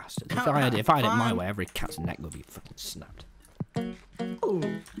 Picky bastard. If I had it my way, every cat's neck would be fucking snapped.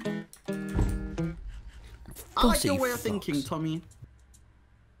 Ooh. I like Fussy your way of thinking, fucks. Tommy.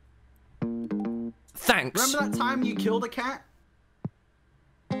 Thanks. Remember that time you killed a cat?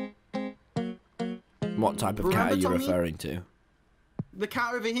 What type of cat Remember, are you Tommy? referring to? The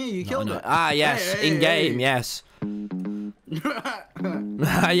cat over here, you killed it. Ah, yes, Hey, in game, hey. yes.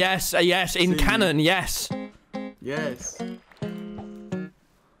 yes, in canon, yes. Yes.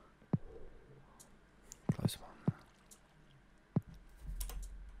 Close one.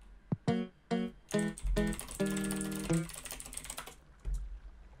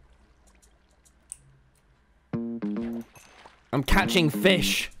 I'm catching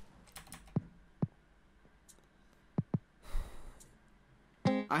fish.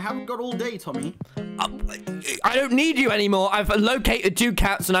 I haven't got all day, Tommy. I don't need you anymore. I've located 2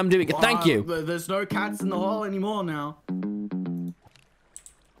 cats and I'm doing it. Thank you. There's no cats in the hall anymore now.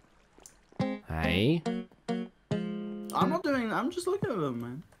 Hey. I'm not doing. I'm just looking at them,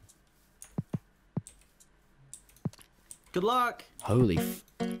 man. Good luck. Holy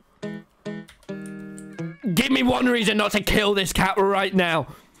Give me one reason not to kill this cat right now.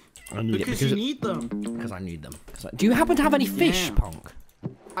 I need because you need them. Because I need them. Do you happen to have any fish, Yeah. Ponk?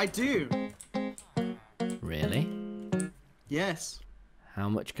 I do. Really? Yes. How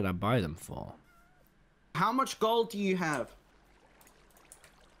much could I buy them for? How much gold do you have?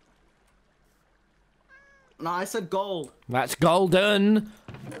 No, I said gold. That's golden.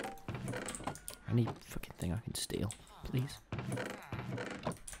 Any fucking thing I can steal, please.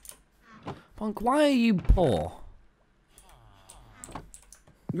 Ponk, why are you poor?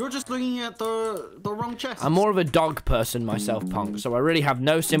 You're just looking at the wrong chest. I'm more of a dog person myself, Ponk, so I really have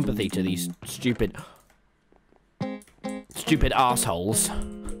no sympathy to these stupid assholes.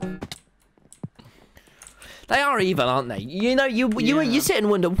 They are evil, aren't they? You know, you sit and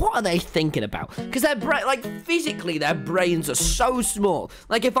wonder, what are they thinking about? Because like, physically, their brains are so small.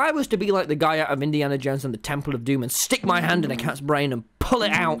 Like, if I was to be like the guy out of Indiana Jones and the Temple of Doom and stick my hand in a cat's brain and pull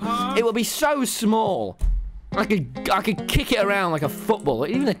it out, it would be so small. I could kick it around like a football, or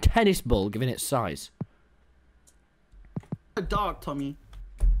even a tennis ball, given its size. Dark, Tommy.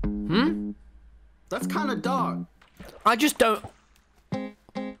 Hmm? That's kind of dark. I just don't...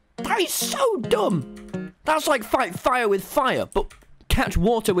 That is so dumb. That's like fight fire with fire, but catch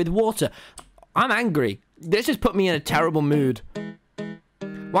water with water. I'm angry. This has put me in a terrible mood.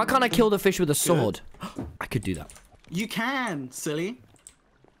 Why can't I kill the fish with a sword? I could do that. You can, silly.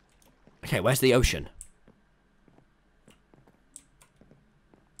 Okay, where's the ocean?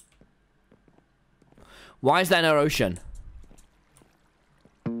 Why is there no ocean?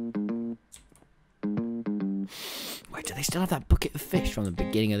 Wait, do they still have that bucket of fish from the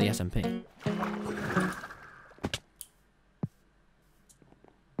beginning of the SMP?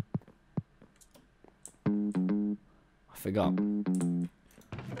 I forgot.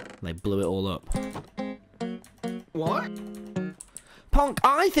 They blew it all up. What? Ponk,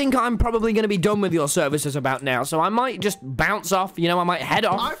 I think I'm probably going to be done with your services about now, so I might just bounce off, you know, I might head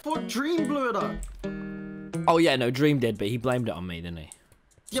off. I thought Dream blew it up. Oh yeah, no, Dream did, but he blamed it on me, didn't he?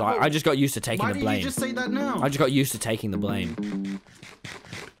 So Yeah, I just got used to taking the Why blame. did you just say that now? I just got used to taking the blame.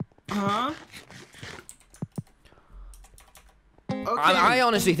 Huh? Okay. I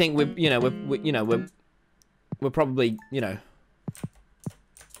honestly think we're probably,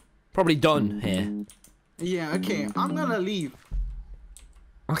 probably done here. Yeah, okay. I'm gonna leave.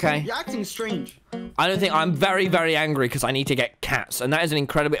 Okay. You're acting strange. I don't think I'm very, very angry because I need to get cats, and that is an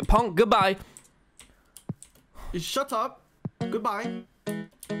incredible... Ponk, goodbye. Shut up. Goodbye.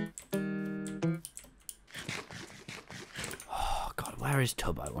 Oh, God, where is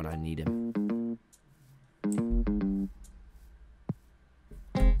Tubbo when I need him?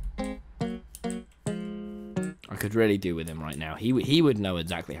 I could really do with him right now. He would know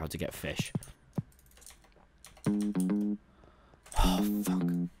exactly how to get fish. Oh, fuck.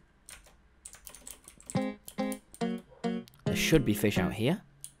 There should be fish out here.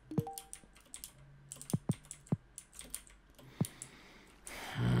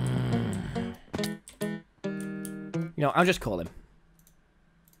 You know, I'll just call him.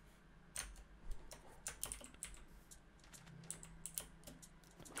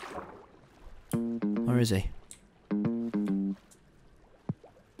 Where is he?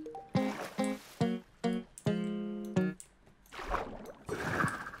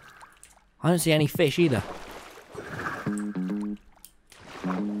 I don't see any fish either.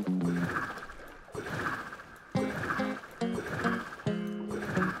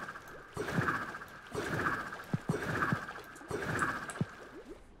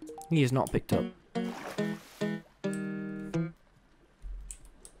 He is not picked up.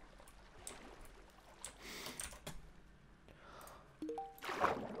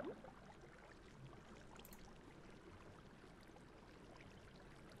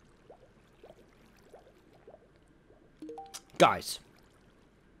 Guys.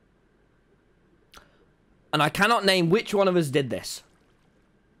 And I cannot name which one of us did this.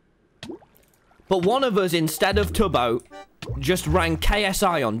 But one of us, instead of Tubbo, just rang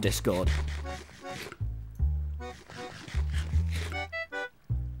KSI on Discord.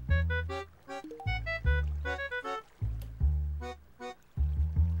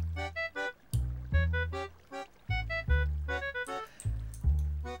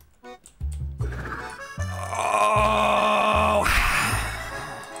 Oh,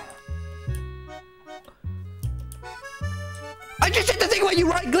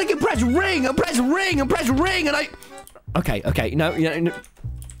 right click and press ring and press ring and press ring and I... Okay, okay, no, no.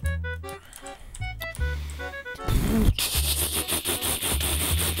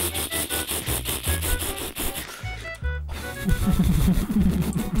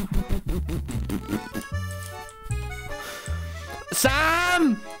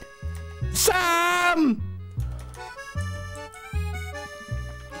 Sam! Sam!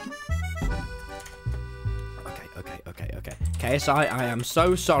 Okay. KSI, I am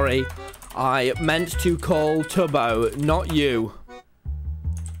so sorry. I meant to call Tubbo, not you.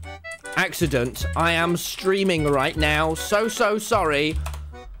 Accident. I am streaming right now. So sorry.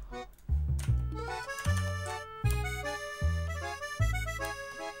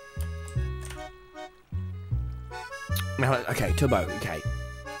 Okay, Tubbo, okay.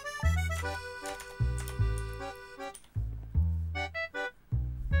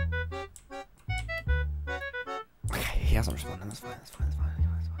 Okay, he hasn't responded. That's fine.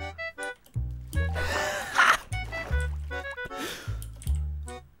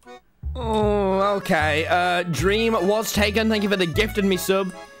 Oh, okay. Dream was taken. Thank you for the gifted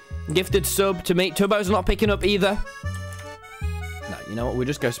sub to me. Tubbo's not picking up either. No, you know what? We'll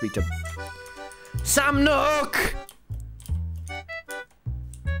just go speak to Sam Nook.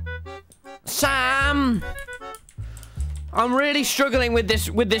 Sam, I'm really struggling with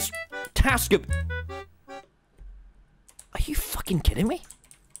this task of... Are you fucking kidding me?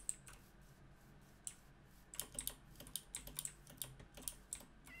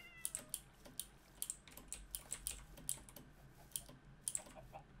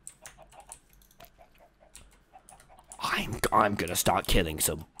 I'm gonna start killing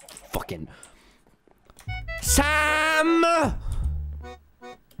some fucking... Sam!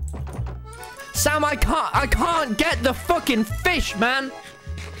 Sam, I can't get the fucking fish, man.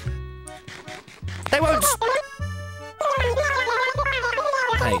 They won't.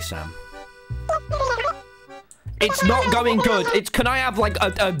 Hey, Sam. It's not going good. Can I have like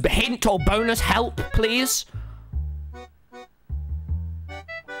a hint or bonus help, please?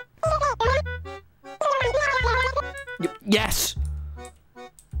 Yes.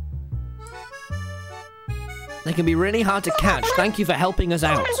 They can be really hard to catch. Thank you for helping us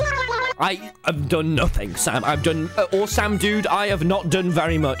out. I have done nothing, Sam. Or Sam, dude, I have not done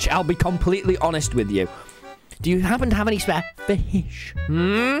very much. I'll be completely honest with you. Do you happen to have any spare fish?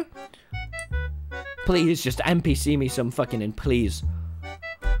 Please, just NPC me some fucking in, please.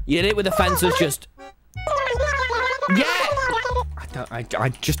 You did it with the fences, just... Yeah! I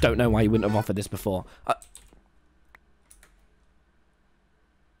just don't know why you wouldn't have offered this before.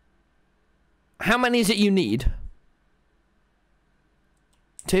 How many is it you need?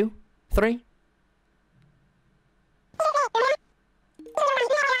 2? 3?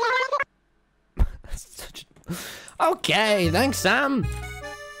 Okay, thanks, Sam.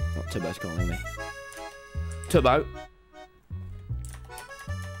 Oh, Tubbo's calling me. Tubbo?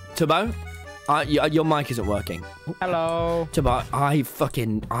 Your mic isn't working. Hello. Tubbo,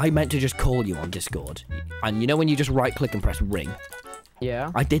 I meant to just call you on Discord. And you know when you just right click and press ring?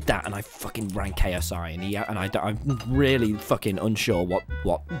 Yeah. I did that and I fucking rang KSI and I'm really fucking unsure what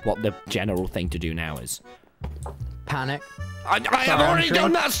the general thing to do now is. Panic. I have already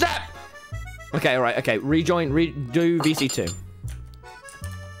done that step! Okay, alright, okay. Do VC2.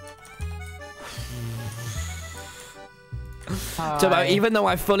 So even though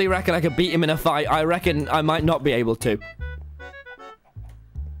I fully reckon I could beat him in a fight, I reckon I might not be able to.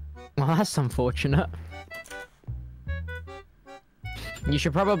 Well, that's unfortunate. You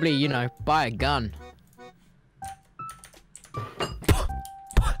should probably, you know, buy a gun.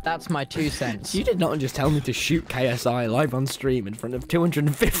 That's my 2 cents. You did not just tell me to shoot KSI live on stream in front of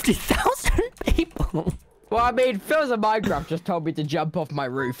 250,000 people. Well, I mean, Phil's in Minecraft just told me to jump off my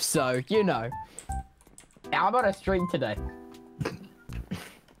roof, so, you know. I'm on a stream today.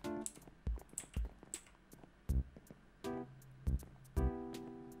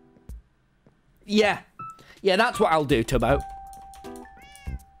 Yeah, that's what I'll do, Tubbo.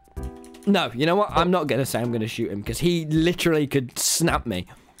 No, you know what? I'm not gonna say I'm gonna shoot him because he literally could snap me.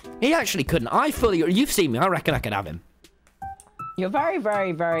 He actually couldn't. You've seen me. I reckon I could have him. You're very,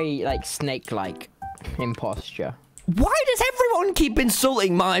 very, very, like, snake-like in posture. Why does everyone keep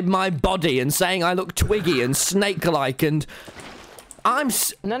insulting my body and saying I look twiggy and snake-like and...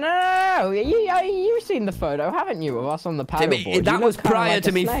 No. You've seen the photo, haven't you, of us on the paddleboard? That was prior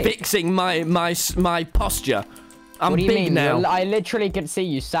to me fixing my posture. I'm big now. I literally can see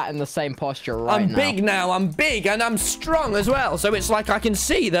you sat in the same posture right now. I'm big now. I'm big and I'm strong as well. So it's like I can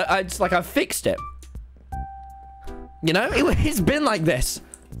see that it's like I fixed it. You know, it's been like this.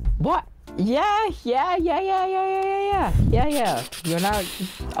 What? Yeah. You're now.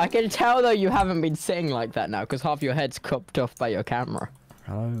 I can tell though you haven't been sitting like that now because half your head's cupped off by your camera.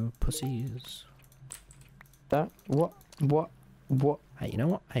 Hello, pussies. That what? Hey, you know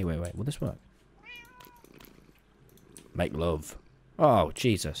what? Hey, wait. Will this work? Make love. Oh,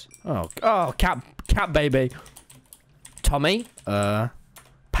 Jesus. Oh, cat baby. Tommy,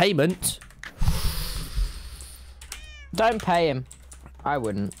 payment. Don't pay him. I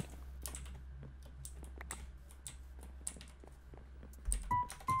wouldn't.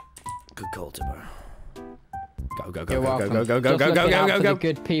 Good call, Timbo. Go. You're welcome. Go. Just looking out for the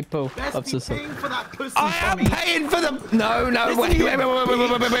good people Best of be society. paying for that pussy, I am Tommy. paying for them. No, Listen here,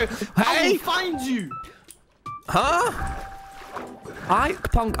 wait. I Hey, will find you. huh? I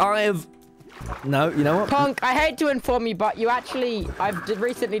have. No, you know what? Punk, I hate to inform you, but I've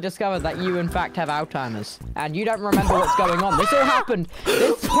recently discovered that you, in fact, have Alzheimer's, and you don't remember what's going on. This all happened.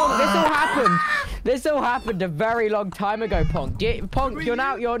 This all happened a very long time ago, Punk. Punk, you're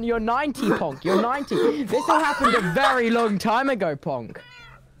 90, Punk. You're 90. This all happened a very long time ago, Punk.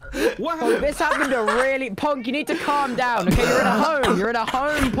 What Punk, happened? this happened a really... Punk, you need to calm down, okay? You're in a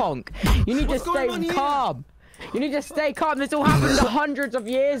home, Punk. You need to What's going on stay here? calm. You need to stay calm. This all happened hundreds of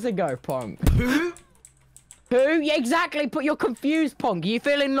years ago, Punk. Who? Who? Yeah, exactly. But you're confused, Punk. Are you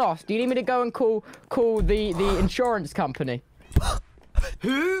feeling lost? Do you need me to go and call the insurance company?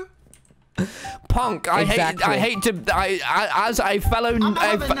 Who? Punk, I Exactly. hate to, as a fellow, I'm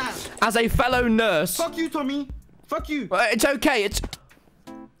having that. as a fellow nurse. Fuck you, Tommy. Fuck you. It's okay. It's.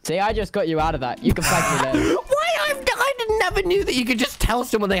 See, I just got you out of that. You can thank me later. Why I never knew that you could just tell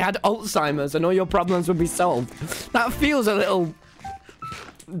someone they had Alzheimer's and all your problems would be solved. That feels a little,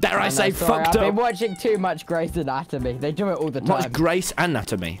 dare I say, Sorry, fucked I've been up. watching too much Grey's Anatomy. They do it all the What's time. Grace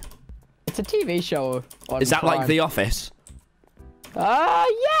Anatomy? It's a TV show on Is that like Prime. The Office?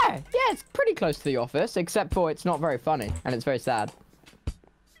 Yeah, it's pretty close to The Office, except for it's not very funny and it's very sad.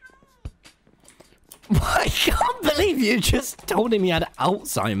 I can't believe you just told him he had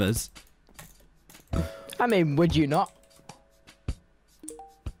Alzheimer's. I mean, would you not?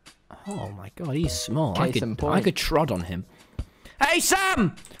 Oh my god, he's small. Case in point. I could trod on him. Hey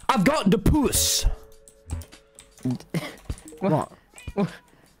Sam, I've got the puss. What?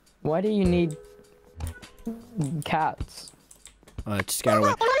 Why do you need cats? To scare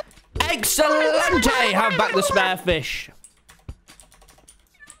away. Excellente! Have back the spare fish.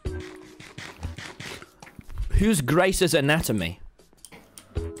 Who's Grace's anatomy?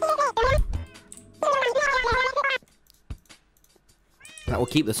 That will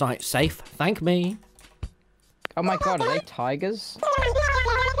keep the site safe. Thank me. Oh my god, are they tigers?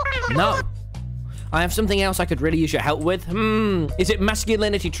 No. I have something else I could really use your help with. Is it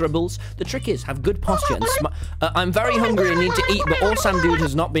masculinity troubles? The trick is, have good posture and I'm very hungry and need to eat, but all Sam Dude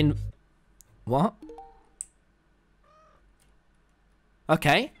has not been... What?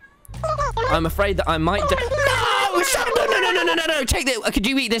 Okay. I'm afraid that I might... No! Sam, no! Take this. Could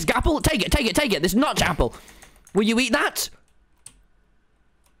you eat this apple? Take it. This notch apple. Will you eat that?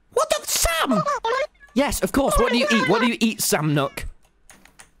 What the... Sam! Yes, of course. What do you eat? What do you eat, Sam Nook?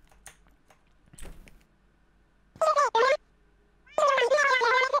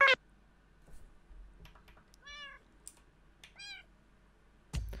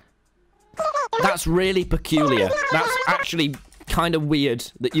 That's really peculiar. That's actually kind of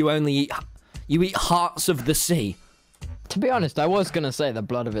weird that you only eat hearts of the sea. To be honest, I was gonna say the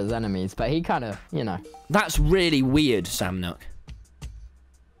blood of his enemies, but he kind of, you know. That's really weird, Sam Nook.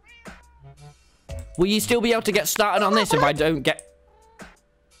 Will you still be able to get started on this if I don't get...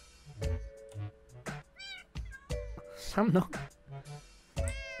 Sam Nook.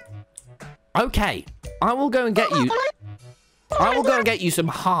 Okay, I will go and get you... I will go and get you some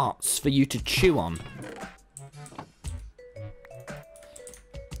hearts for you to chew on.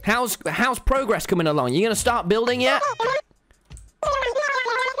 How's progress coming along? You gonna start building yet?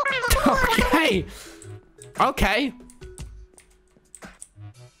 Okay. Okay.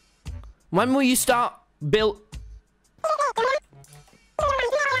 When will you start build?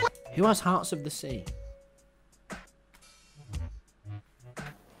 Who has Hearts of the Sea?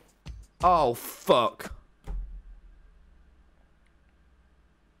 Oh, fuck.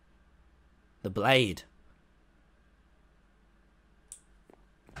 The blade.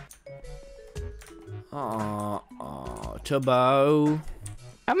 Oh, Turbo.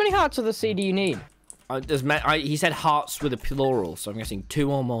 How many hearts of the sea do you need? He said hearts with a plural, so I'm guessing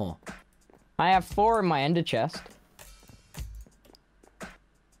 2 or more. I have 4 in my ender chest.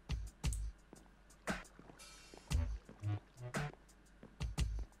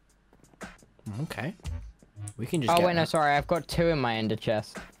 Okay. We can just Oh get wait, no, that. sorry, I've got 2 in my ender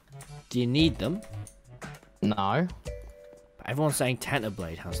chest. Do you need them? No. But everyone's saying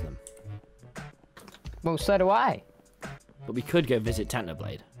Technoblade has them. Well, so do I. But we could go visit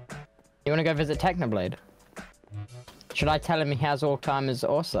Technoblade. You want to go visit Technoblade? Should I tell him he has all timers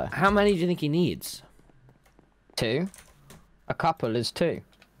also? How many do you think he needs? 2. A couple is 2.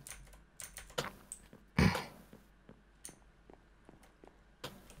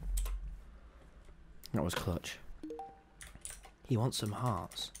 That was clutch. He wants some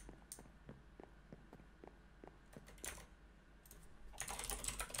hearts.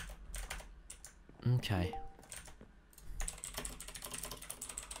 Okay.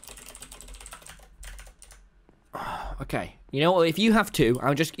 Okay. You know what? If you have 2,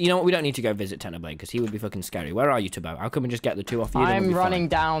 I'll just... You know what? We don't need to go visit Technoblade because he would be fucking scary. Where are you, Tubbo? How come we just get the 2 off you? I'm running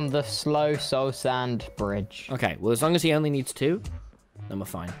down the slow soul sand bridge. Okay. Well, as long as he only needs 2, then we're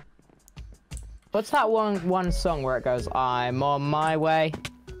fine. What's that one song where it goes, I'm on my way?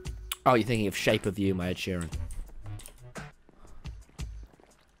 Oh, you're thinking of Shape of You, my Ed Sheeran.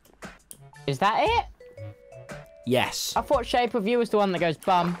 Is that it? Yes. I thought Shape of You was the one that goes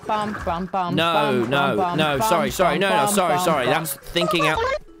bum bum bum bum. No, bum, no, bum, no. bum, Sorry, sorry. bum, No, no. bum, Sorry, bum, sorry. bum. That's thinking out.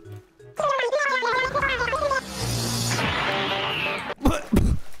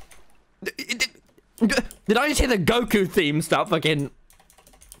 Did I just hear the Goku theme start fucking?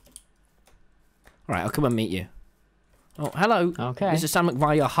 All right, I'll come and meet you. Oh, hello. Okay. This is Sam Nook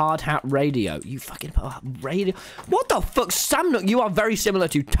via your hard hat radio. You fucking radio. What the fuck, Sam Nook? You are very similar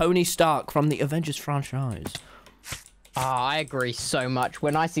to Tony Stark from the Avengers franchise. Ah, I agree so much.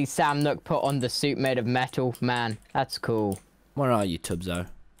 When I see Sam Nook put on the suit made of metal, man, that's cool. Where are you, Tubzo?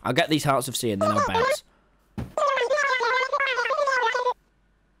 I'll get these Hearts of Sea and then I'll bounce.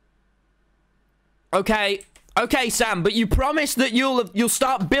 Okay, okay, Sam, but you promised that you'll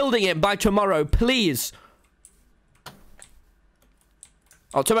start building it by tomorrow, please.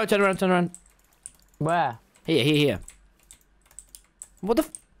 Oh, Tubbo, turn around, turn around. Where? Here, here, here. What the?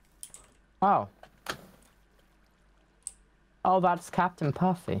 Oh. Oh, that's Captain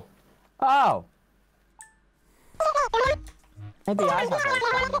Puffy. Oh. Maybe I have all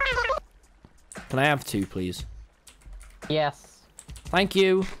time. Can I have 2, please? Yes. Thank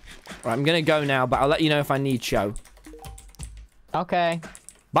you. Right, I'm gonna go now, but I'll let you know if I need show. Okay.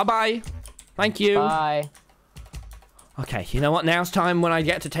 Bye-bye. Thank you. Bye. Okay, you know what? Now it's time when I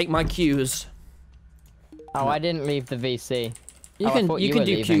get to take my cues. Oh, I didn't leave the VC. You I can thought you you can were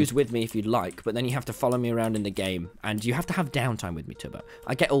do leaving. cues with me if you'd like, but then you have to follow me around in the game, and you have to have downtime with me, Tubbo.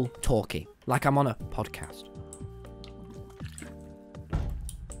 I get all talky, like I'm on a podcast.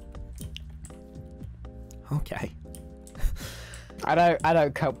 Okay. I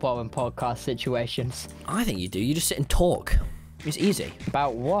don't cope well in podcast situations. I think you do. You just sit and talk. It's easy.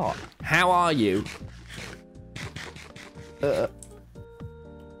 About what? How are you?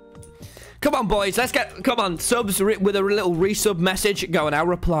 Come on, boys. Let's get... Come on. Subs with a little resub message. Go on. I'll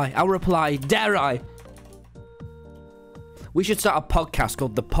reply. I'll reply. Dare I? We should start a podcast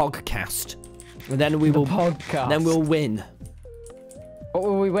called The POG And then we will... Podcast. Then we'll win. What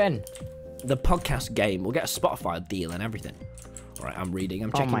will we win? The podcast game. We'll get a Spotify deal and everything. All right, I'm reading.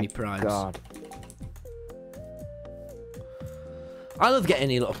 I'm checking my my primes. God. I love getting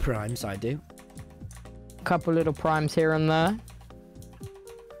any little primes, I do. Couple little primes here and there.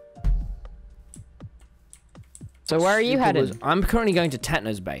 So where are you headed? I'm currently going to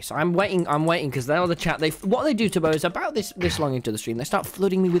Techno's base. I'm waiting because they're the chat. What they do to Bo is about this long into the stream, they start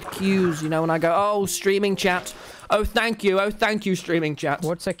flooding me with cues, you know, and I go, oh, streaming chat. Oh, thank you, streaming chat.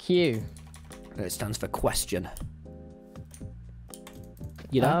 What's a Q? It stands for question.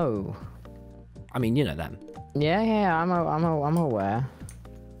 You know? Oh. I mean, you know them. Yeah, I'm aware.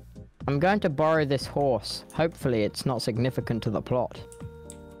 I'm going to borrow this horse. Hopefully it's not significant to the plot.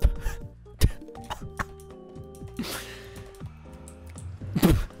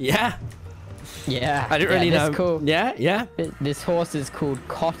 Yeah. Yeah. I didn't really know. Cool. Yeah, yeah. This horse is called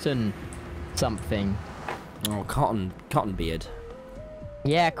Cotton something. Oh, Cotton Beard.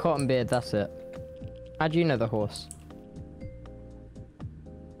 Yeah, Cotton Beard, that's it. How do you know the horse?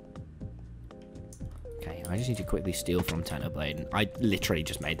 Okay, I just need to quickly steal from Technoblade. I literally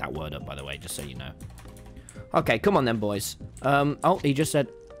just made that word up, by the way, just so you know. Okay, come on then, boys. Oh, he just said...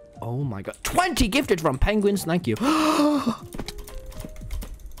 Oh my god. 20 gifted from Penguins, thank you.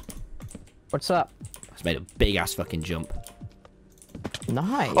 What's up? It's made a big-ass fucking jump.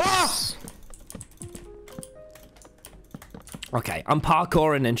 Nice. Oh! Okay, I'm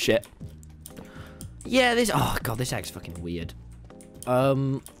parkouring and shit. Yeah, this... Oh, God, this egg's fucking weird.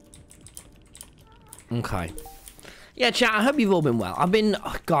 Okay. Yeah, chat, I hope you've all been well. I've been...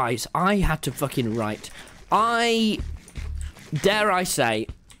 Oh, guys, I had to fucking write. Dare I say,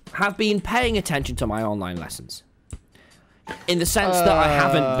 have been paying attention to my online lessons. In the sense that I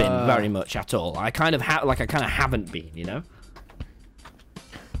haven't been very much at all. I kind of haven't been, you know?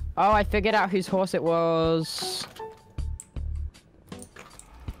 Oh, I figured out whose horse it was.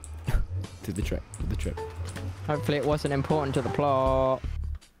 Do the trick. Do the trick. Hopefully it wasn't important to the plot.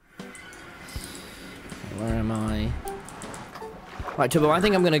 Where am I? Right, Tubbo, I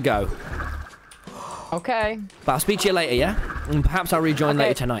think I'm gonna go. Okay. But I'll speak to you later, yeah? And perhaps I'll rejoin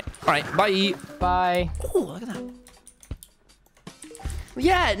later tonight. Alright, bye. Bye. Oh, look at that.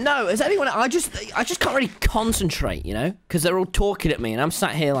 Yeah, no, has anyone... I just can't really concentrate, you know? Because they're all talking at me, and I'm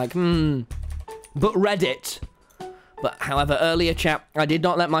sat here like, But Reddit. But, however, earlier, chap, I did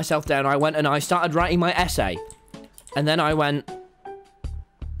not let myself down. I went and I started writing my essay. And then I went...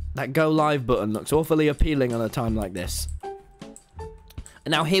 That go live button looks awfully appealing on a time like this.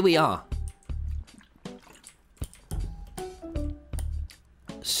 And now here we are.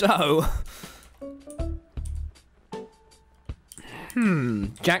 So...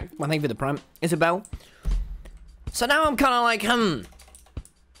 Jack, well, thank you for the prime. Isabel. So now I'm kind of like, am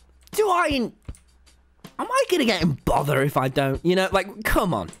I gonna get in bother if I don't? You know, like,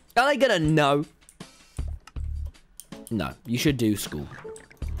 come on. Are they gonna know? No, you should do school.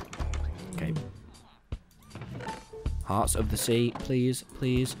 Okay. Hearts of the Sea, please,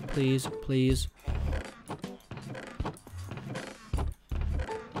 please, please, please.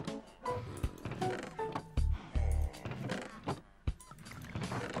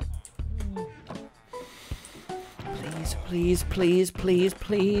 Please, please, please,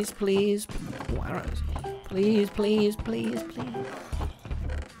 please, please. Oh, arrows. Please, please, please, please.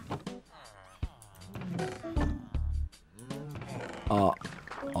 Oh.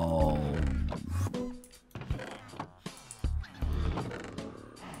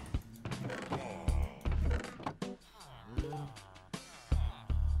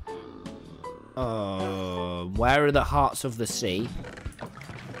 Where are the Hearts of the Sea?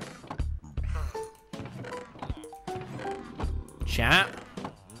 Chat.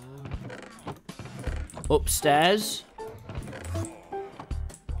 Upstairs.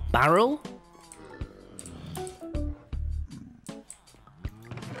 Barrel.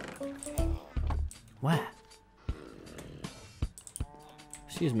 Where?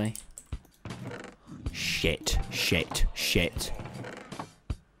 Excuse me. Shit, shit, shit.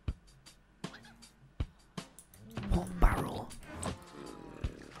 What barrel?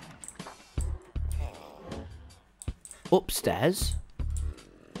 Upstairs.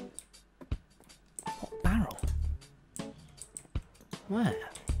 What barrel? Where?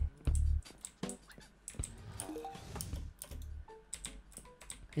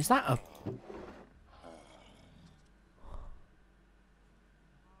 Is that a...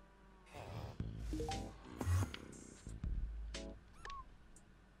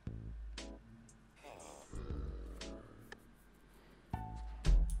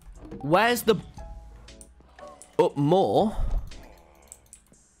 Where's the... Up more?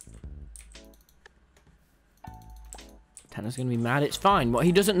 Tanner's gonna be mad. It's fine. What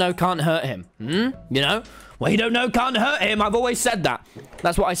he doesn't know can't hurt him. You know? What he don't know can't hurt him. I've always said that.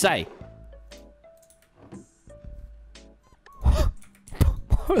 That's what I say.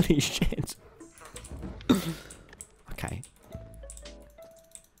 Holy shit. Okay.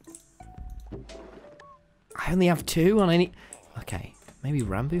 I only have 2 on any... Okay. Maybe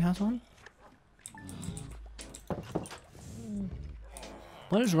Rambo has one?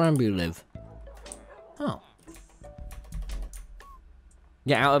 Where does Rambo live? Oh.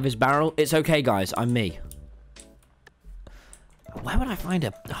 Get out of his barrel. It's okay, guys. I'm me. Where would I find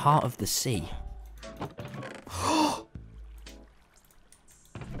a Heart of the Sea?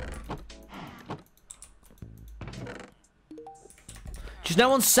 Just no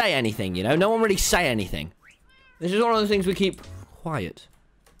one say anything, you know? No one really say anything. This is one of the things we keep quiet.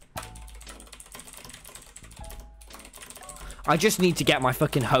 I just need to get my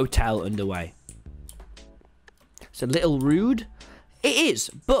fucking hotel underway. It's a little rude. It is,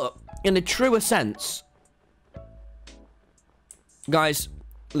 but in a truer sense... Guys,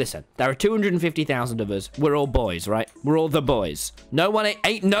 listen. There are 250,000 of us. We're all boys, right? We're all the boys. No one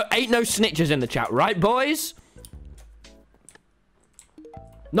ain't no snitches in the chat, right, boys?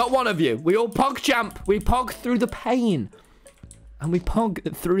 Not one of you. We all POG champ. We POG through the pain. And we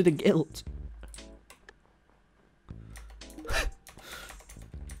POG through the guilt.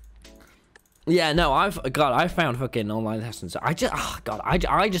 Yeah, no, I found fucking online lessons. I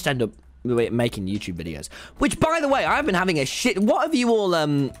just end up making YouTube videos. Which, by the way, I've been having a shit... What have you all,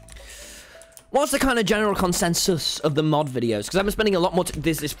 What's the kind of general consensus of the mod videos? Because I've been spending a lot more.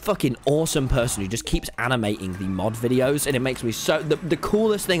 There's this fucking awesome person who just keeps animating the mod videos, and it makes me so. The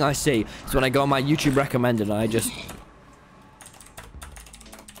coolest thing I see is when I go on my YouTube recommended, and I just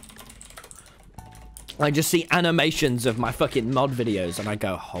see animations of my fucking mod videos, and I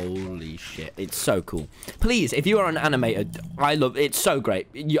go, holy shit, it's so cool. Please, if you are an animator, I love it's so great.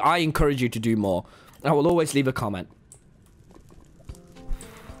 I encourage you to do more. I will always leave a comment.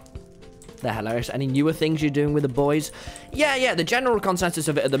 They're hilarious. Any newer things you're doing with the boys? Yeah, the general consensus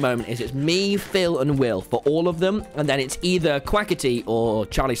of it at the moment is it's me, Phil, and Will for all of them, and then it's either Quackity or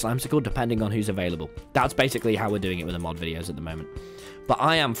Charlie Slimesicle, depending on who's available. That's basically how we're doing it with the mod videos at the moment. But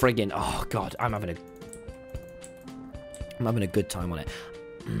I am friggin', oh god, I'm having a good time on it.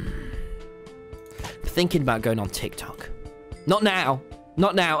 Thinking about going on TikTok. Not now.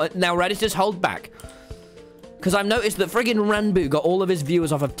 Now, Redditors, hold back. Because I've noticed that friggin' Ranboo got all of his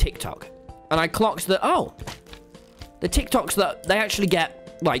viewers off of TikTok. And I clocked that, oh, the TikToks that they actually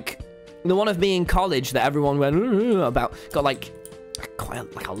get, like, the one of me in college that everyone went about, got, like, quite,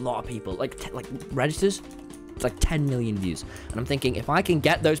 a lot of people, like Redditors. It's like 10 million views. And I'm thinking, if I can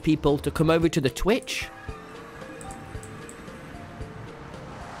get those people to come over to the Twitch,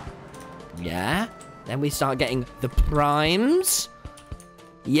 yeah, then we start getting the primes.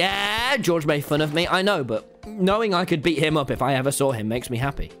 Yeah, George made fun of me, I know, but knowing I could beat him up if I ever saw him makes me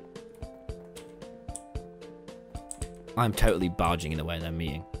happy. I'm totally barging in the way of their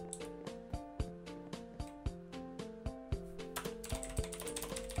meeting.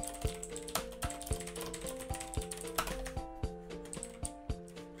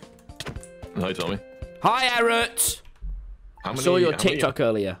 Hi, Tommy. Hi, Errot! I saw your TikTok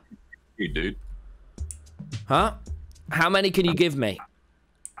earlier. You dude. Huh? How many can you give me?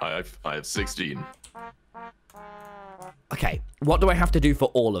 I have 16. Okay, what do I have to do for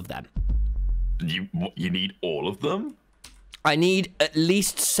all of them? You need all of them? I need at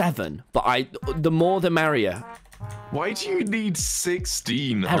least 7, but the more the merrier. Why do you need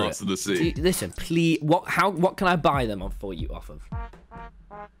 16 Hearts of the Sea? Listen, please, what can I buy them for you off of?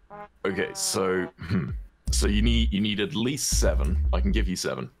 Okay, so you need at least 7. I can give you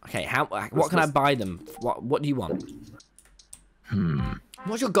 7. Okay, what can I buy them? What do you want?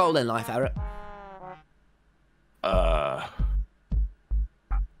 What's your goal in life, Eric?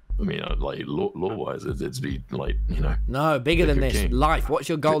 I mean, like, law-wise, it'd be, like, you know... No, bigger than this. King. Life. What's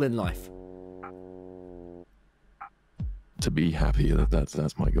your goal in life? To be happy.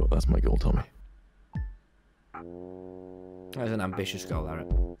 That's my goal. That's my goal, Tommy. That's an ambitious goal, Eric.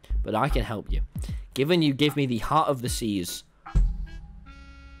 But I can help you. Given you give me the heart of the seas...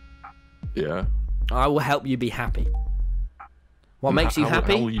 Yeah? I will help you be happy. What makes you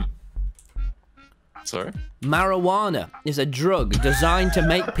happy? How will you... Sorry? Marijuana is a drug designed to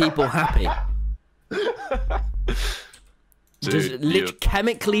make people happy. Dude,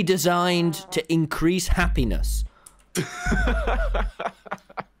 chemically designed to increase happiness.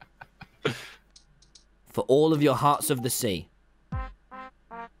 For all of your hearts of the sea.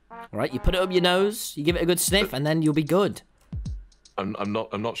 Alright, you put it up your nose, you give it a good sniff, and then you'll be good. I'm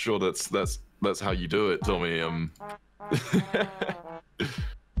not sure that's how you do it, Tommy. I'm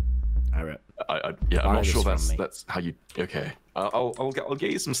not sure that's how you. Okay, I'll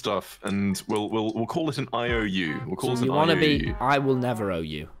get you some stuff, and we'll call it an IOU. We'll call it an IOU. I will never owe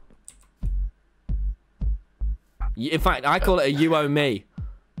you. In fact, I call it a you owe me,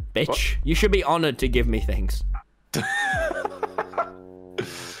 bitch. What? You should be honored to give me things.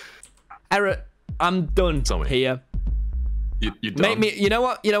 Eric, I'm done here. You're done? Make me. You know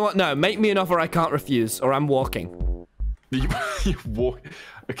what? No, make me an offer I can't refuse, or I'm walking. You walk.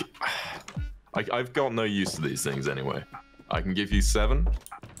 Okay. I've got no use to these things anyway. I can give you 7.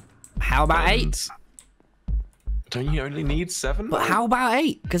 How about 8? Don't you only need 7? But how about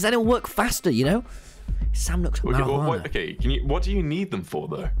 8? Because then it'll work faster, you know? Sam looks like marijuana. Okay, what do you need them for,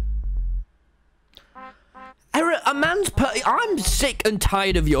 though? Eric, I'm sick and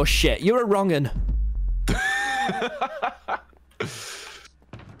tired of your shit. You're a wrong'un.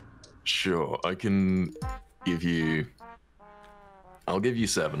 Sure, I can give you... I'll give you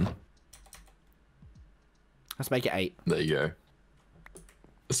 7. Let's make it 8. There you go.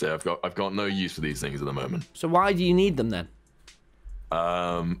 So I've got no use for these things at the moment. So why do you need them then?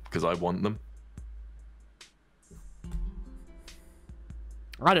 Because I want them.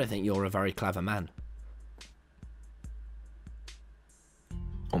 I don't think you're a very clever man.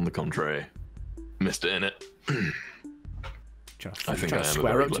 On the contrary, Mr. Innit. I think trying to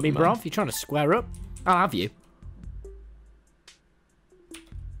square up to me, bruv? You trying to square up? I'll have you.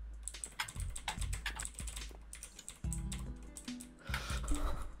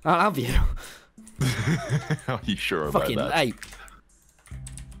 I'll have you. Are you sure about Fucking that? hey.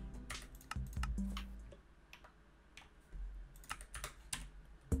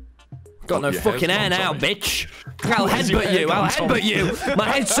 Got no your fucking hair hair's now, gone, bitch. I'll Where's your headbutt hair you. I'll gone, headbutt you. My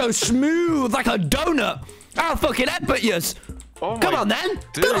head's so smooth like a donut. I'll fucking headbutt yous. Oh Come my on then.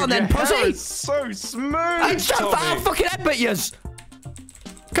 dude, Come on then, your hair pussy. is so smooth, I'll Tommy. fucking headbutt yous.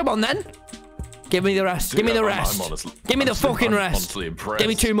 Come on then. Give me the rest. Dude, Give me the I'm rest. honestly, Give me the fucking I'm rest. honestly impressed. Give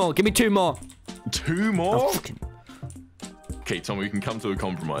me 2 more. Give me 2 more. 2 more? Oh, fucking... Okay, Tommy, we can come to a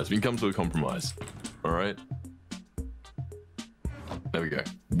compromise. We can come to a compromise. All right. There we go.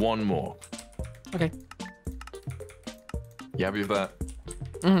 1 more. Okay. You happy with that?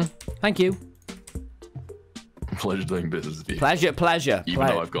 Thank you. Pleasure doing business with you. Pleasure, pleasure. Even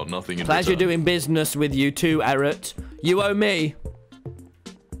though I've got nothing in Pleasure return. doing business with you too, Errett. You owe me.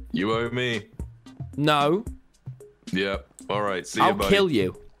 You owe me. No. Yep. All right. See you, I'll buddy. kill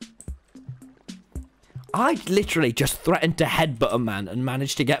you. I literally just threatened to headbutt a man and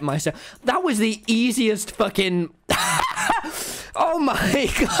managed to get myself. That was the easiest fucking. Oh my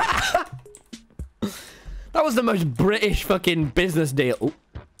god. That was the most British fucking business deal. Ooh.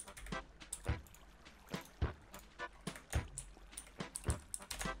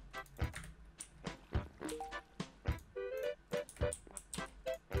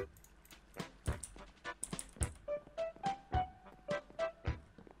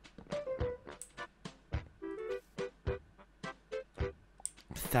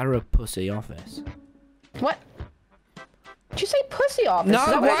 Therapy office. What? Did you say pussy office? No, Is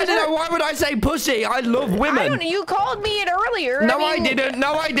that what you said? why would I say pussy? I love women. I don't know. You called me it earlier. No, I mean, didn't.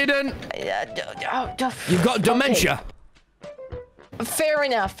 No, I didn't. You've got dementia. Okay. Fair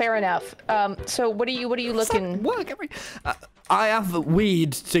enough. Fair enough. So what are you looking? Work every. I have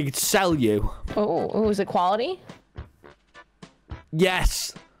weed to sell you. Oh, is it quality?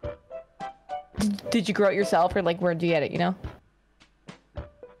 Yes. Did you grow it yourself, or like where'd you get it? You know?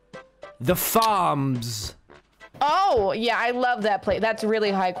 The farms. Oh, yeah, I love that place. That's really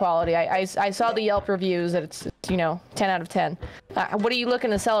high quality. I saw the Yelp reviews that it's, you know, 10 out of 10. What are you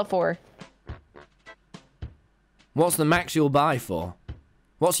looking to sell it for? What's the max you'll buy for?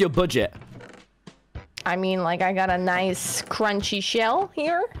 What's your budget? I mean, like, I got a nice crunchy shell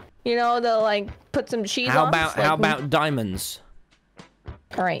here. You know, they'll, like, put some cheese on. How about diamonds?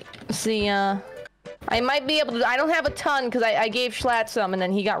 All right. See, I might be able to... I don't have a ton, because I gave Schlatt some, and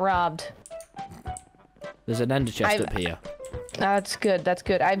then he got robbed. There's an ender chest up here. That's good. That's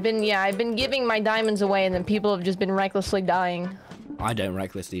good. I've been giving my diamonds away, and then people have just been recklessly dying. I don't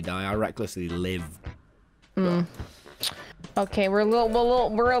recklessly die. I recklessly live. Okay, we're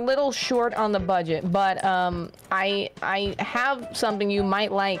a little short on the budget, but I have something you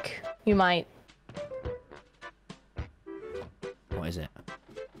might like. You might. What is it?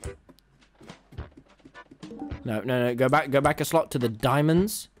 No. Go back a slot to the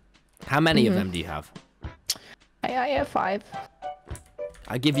diamonds. How many of them do you have? I have 5.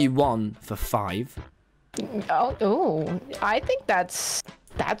 I give you 1 for 5. Oh, I think that's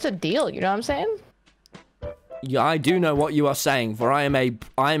a deal. You know what I'm saying? Yeah, I do know what you are saying, for I am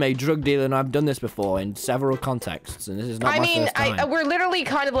a drug dealer, and I've done this before in several contexts, and this is not my first time. We're literally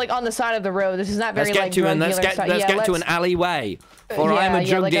kind of like on the side of the road. This is not very Let's get to an alleyway, for I am a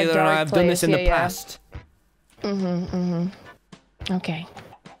drug like dealer, and I have done this in the past. Okay.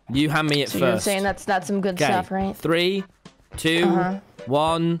 You hand me it So first. you're saying that's some good stuff, right? 3, 2,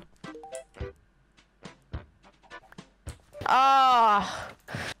 1. Ah,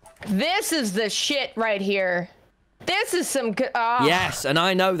 this is the shit right here. This is some good. Yes, and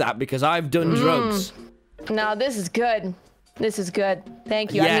I know that because I've done drugs. No, this is good. This is good.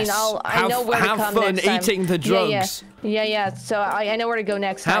 Thank you. Yes. I mean, I know where to come have fun next time. eating the drugs. Yeah. So I know where to go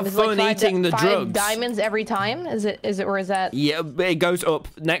next time. Have Is it fun like eating the five drugs. diamonds every time? Is it or is that? Yeah, it goes up.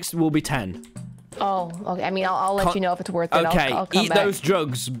 Next will be 10. Oh, okay. I mean, I'll let you know if it's worth it. Okay, I'll come eat back. those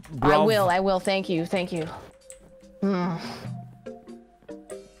drugs, bro. I will. Thank you. I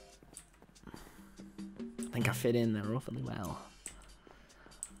think I fit in there awfully well.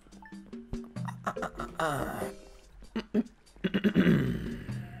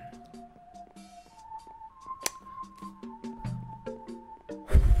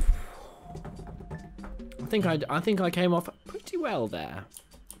 I think I came off pretty well there.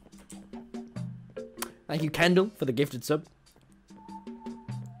 Thank you, Kendall, for the gifted sub.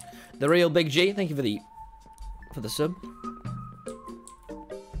 The real Big G, thank you for the sub.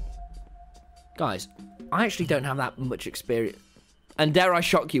 Guys, I actually don't have that much experience, and dare I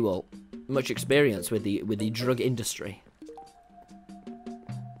shock you all, much experience with the drug industry.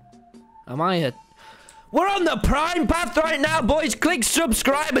 Am I a... We're on the prime path right now, boys. Click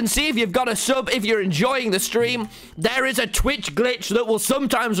subscribe and see if you've got a sub if you're enjoying the stream. There is a Twitch glitch that will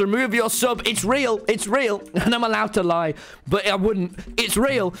sometimes remove your sub. It's real. It's real. And I'm allowed to lie, but I wouldn't. It's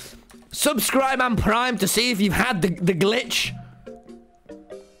real. Subscribe and prime to see if you've had the glitch.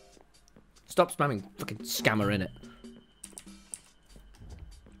 Stop spamming fucking scammer in it.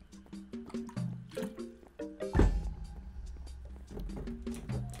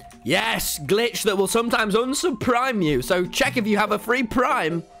 Yes, glitch that will sometimes unsubprime you. So check if you have a free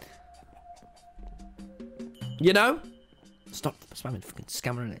prime. You know? Stop spamming fucking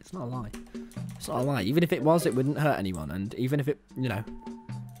scammer in it. It's not a lie. It's not a lie. Even if it was, it wouldn't hurt anyone. And even if it, you know.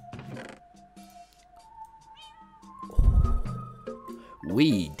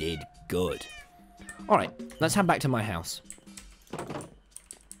 We did good. Alright, let's head back to my house.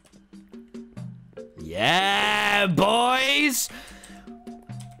 Yeah, boys!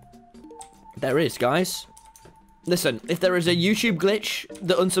 There is, guys. Listen, if there is a YouTube glitch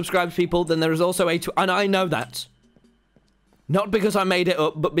that unsubscribes people, then there is also a... And I know that. Not because I made it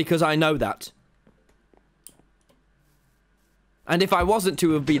up, but because I know that. And if I wasn't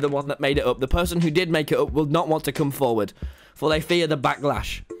to be the one that made it up, the person who did make it up will not want to come forward, for they fear the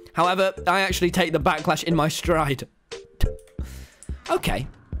backlash. However, I actually take the backlash in my stride. Okay.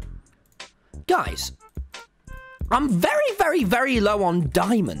 Guys, I'm very, very, very low on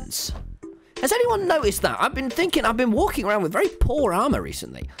diamonds. Has anyone noticed that? I've been walking around with very poor armor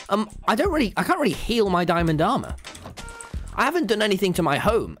recently. I can't really heal my diamond armor. I haven't done anything to my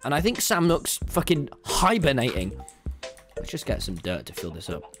home, and I think Sam Nook's fucking hibernating. Let's just get some dirt to fill this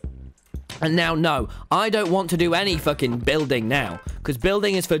up. And now, no, I don't want to do any fucking building now, because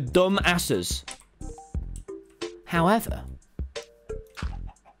building is for dumb asses. However,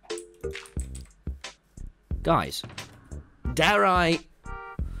 guys, dare I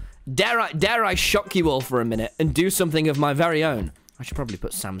shock you all for a minute and do something of my very own? I should probably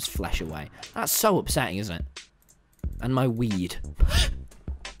put Sam's flesh away. That's so upsetting, isn't it? And my weed.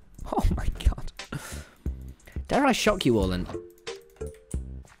 Oh my god. Dare I shock you all and...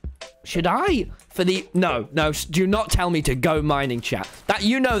 Should I? For the... No, do not tell me to go mining, chat.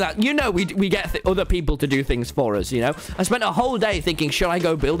 You know we get other people to do things for us, you know? I spent a whole day thinking, should I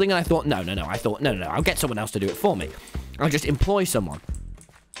go building? And I thought, no. I thought, no, I'll get someone else to do it for me. I'll just employ someone.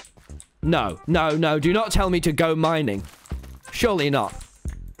 No, do not tell me to go mining. Surely not.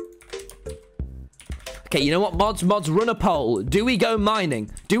 Okay, you know what, mods? Mods, run a poll. Do we go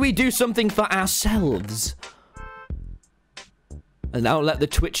mining? Do we do something for ourselves? And now let the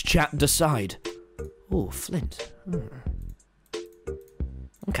Twitch chat decide. Oh, flint.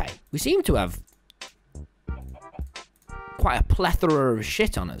 Okay, we seem to have quite a plethora of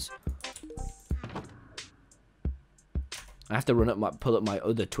shit on us. I have to pull up my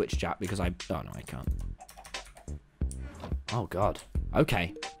other Twitch chat because oh no, I can't. Oh god.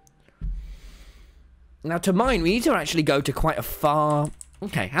 Okay. Now to mine, we need to actually go to quite a far...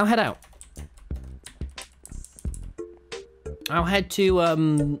 Okay, I'll head out. I'll head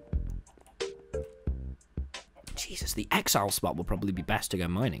to, Jesus, the exile spot will probably be best to go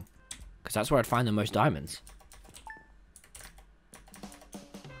mining. Because that's where I'd find the most diamonds.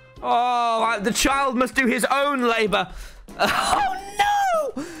 Oh, the child must do his own labor. Oh,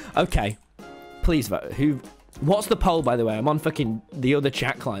 no! Okay. Please vote. What's the poll, by the way? I'm on fucking the other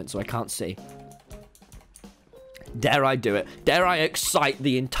chat client, so I can't see. Dare I do it? Dare I excite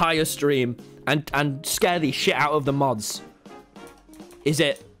the entire stream and scare the shit out of the mods? Is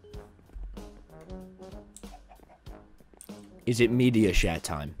it media share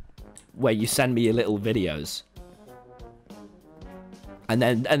time? Where you send me your little videos. And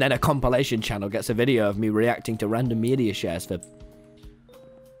then a compilation channel gets a video of me reacting to random media shares for...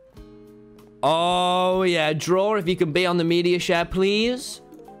 Oh, yeah. Draw, if you can be on the media share, please.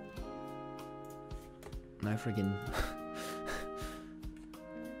 No friggin...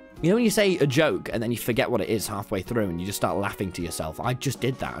 You know when you say a joke and then you forget what it is halfway through and you just start laughing to yourself? I just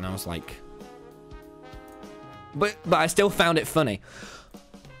did that and I was like... But I still found it funny.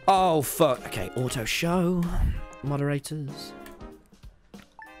 Oh, fuck. Okay, auto show. Moderators.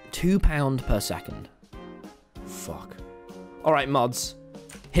 £2 per second. Fuck. Alright, mods.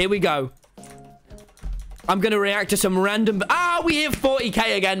 Here we go. I'm gonna react to some random... Ah, we hit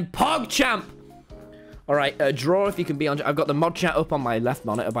 40k again. POG champ. Alright, draw if you can be on... I've got the mod chat up on my left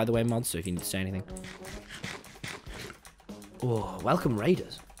monitor, by the way, mods, so if you need to say anything. Oh, welcome,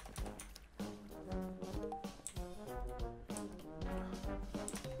 raiders.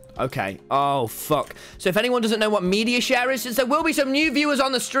 Okay. Oh, fuck. So if anyone doesn't know what media share is, since there will be some new viewers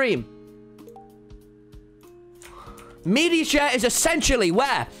on the stream. Media share is essentially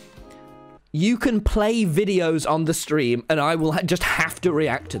where You can play videos on the stream, and I will just have to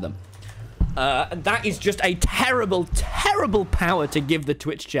react to them. And that is just a terrible, terrible power to give the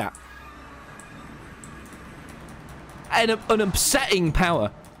Twitch chat. And an upsetting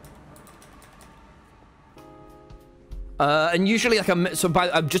power. And usually, like,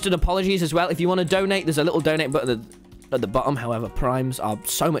 just an apologies as well. If you want to donate, there's a little donate button at the bottom. However, primes are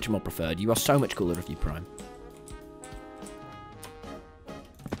so much more preferred. You are so much cooler if you prime.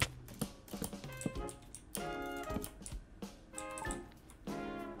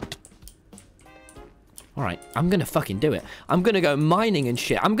 Alright, I'm gonna fucking do it. I'm gonna go mining and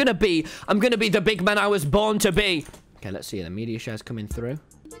shit. I'm gonna be the big man I was born to be. Okay, let's see. The media share's coming through.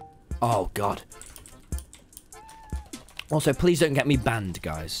 Oh, God. Also, please don't get me banned,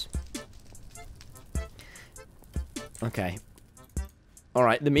 guys. Okay.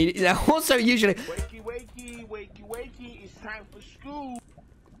 Alright, the media... Now, also, usually... Wakey, wakey, wakey, wakey. It's time for school.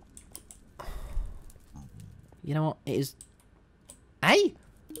 You know what? It is... Hey?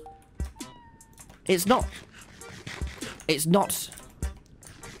 It's not. It's not.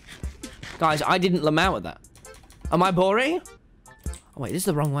 Guys, I didn't lam out at that. Am I boring? Oh, wait, this is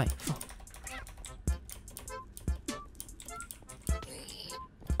the wrong way. Oh.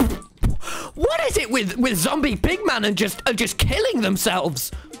 What is it with zombie pigman and just killing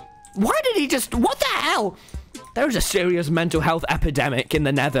themselves? Why did he just... What the hell? There is a serious mental health epidemic in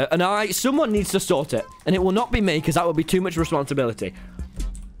the nether, and someone needs to sort it. And it will not be me, because that will be too much responsibility.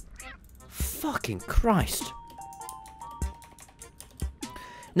 Fucking Christ.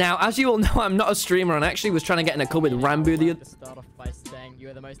 Now, as you all know, I'm not a streamer, and I actually was trying to get in a call with Rambo the other... Start off by saying you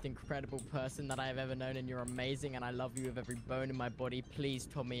are the most incredible person that I have ever known, and you're amazing, and I love you with every bone in my body. Please,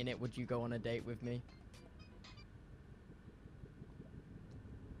 TommyInnit, would you go on a date with me?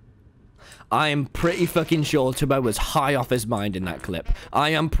 I am pretty fucking sure Tubbo was high off his mind in that clip. I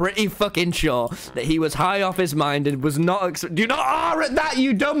am pretty fucking sure that he was high off his mind and was not... Do not R at that,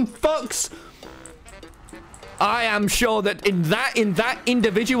 you dumb fucks! I am sure that in that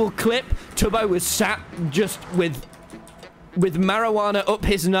individual clip, Tubbo was sat just with marijuana up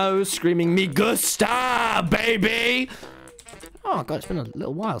his nose, screaming, "Me gusta, baby!" Oh, God, it's been a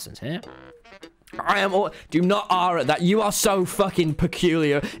little while since here. Do not R at that. You are so fucking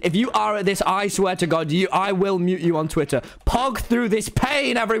peculiar. If you R at this, I swear to God, I will mute you on Twitter. Pog through this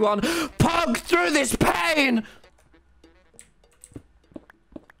pain, everyone. Pog through this pain.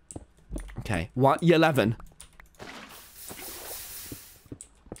 Okay, what? 11.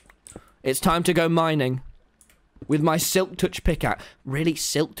 It's time to go mining with my Silk Touch pickaxe. Really,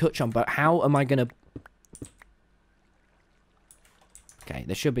 Silk Touch on, but how am I gonna... Okay,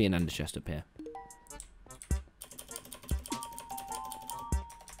 there should be an ender chest up here.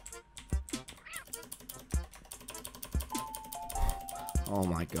 Oh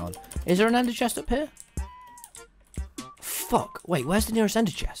my God. Is there an ender chest up here? Fuck. Wait, where's the nearest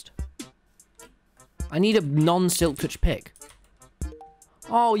ender chest? I need a non-Silk Touch pick.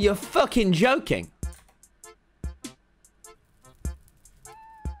 Oh, you're fucking joking.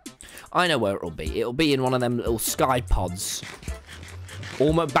 I know where it'll be. It'll be in one of them little sky pods.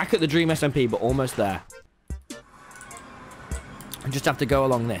 Almost back at the Dream SMP, but almost there. I just have to go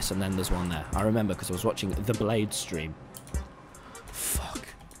along this, and then there's one there. I remember because I was watching the Blade stream. Fuck.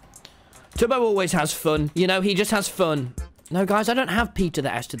 Tubbo always has fun. You know, he just has fun. No, guys, I don't have P to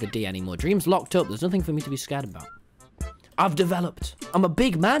the S to the D anymore. Dream's locked up. There's nothing for me to be scared about. I've developed. I'm a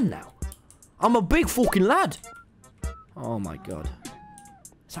big man now. I'm a big fucking lad. Oh my God.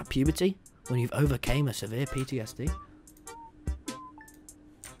 Is that puberty? When you've overcame a severe PTSD?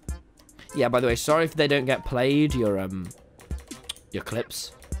 Yeah, by the way, sorry if they don't get played, your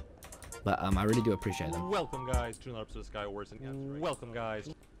clips. But I really do appreciate them. Welcome guys to another episode of Sky Wars and welcome guys.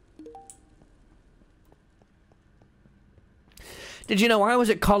 Did you know I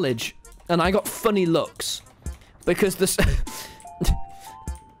was at college and I got funny looks? Because this...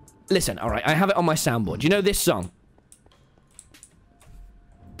 Listen, alright, I have it on my soundboard. Do you know this song?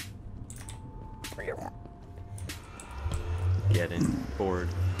 Getting bored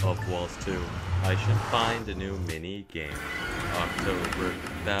of Walls 2. I should find a new mini game. October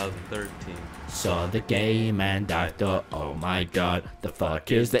 2013. Saw the game and I thought, oh my God, the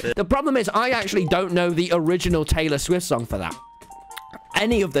fuck is that? The problem is I actually don't know the original Taylor Swift song for that.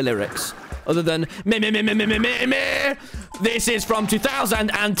 Any of the lyrics. Other than me. This is from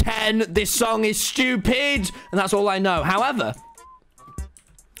 2010. This song is stupid. And that's all I know. However.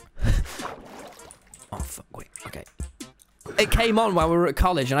 Oh, fuck. Wait. Okay. It came on while we were at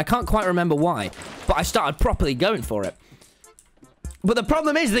college. And I can't quite remember why. But I started properly going for it. But the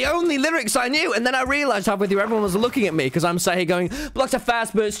problem is, the only lyrics I knew, and then I realized halfway through everyone was looking at me because I'm saying going, blocks are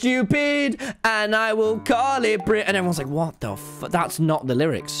fast but stupid, and I will call it Brit. And everyone's like, what the fuck? That's not the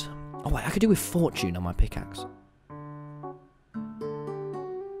lyrics. Oh, wait, I could do with fortune on my pickaxe.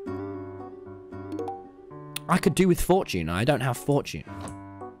 I could do with fortune. I don't have fortune.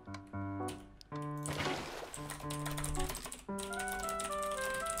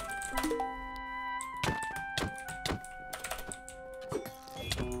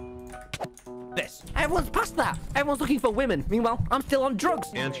 This. Everyone's past that. Everyone's looking for women. Meanwhile, I'm still on drugs.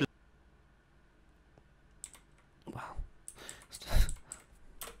 Answer. Wow.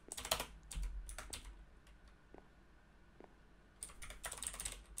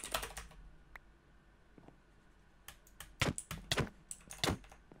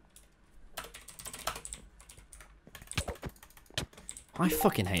 I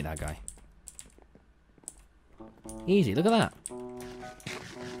fucking hate that guy. Easy, look at that.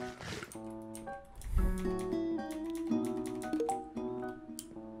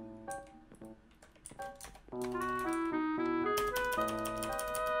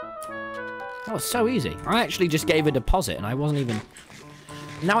 That was so easy. I actually just gave a deposit and I wasn't even...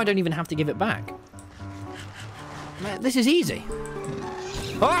 Now I don't even have to give it back. Man, this is easy.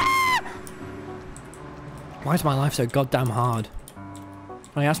 Ah! Why is my life so goddamn hard?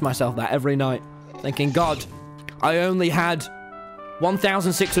 I ask myself that every night, thinking, God, I only had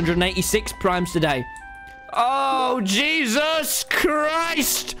 1,686 primes today. Oh, Jesus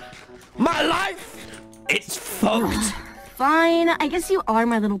Christ! My life! It's fucked. Fine, I guess you are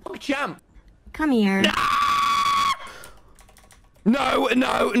my little champ. Come here. No,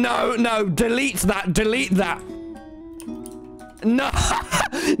 no, no, no. Delete that. Delete that. No,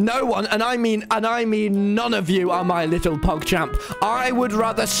 no one, and I mean none of you are my little POG champ. I would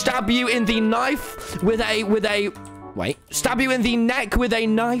rather stab you in the knife with a, stab you in the neck with a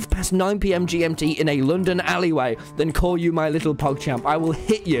knife past 9 PM GMT in a London alleyway than call you my little POG champ. I will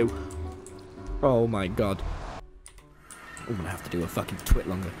hit you. Oh my God. I'm gonna have to do a fucking twit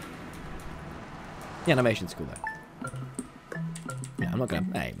longer. The animation's cool though. Yeah, I'm not gonna.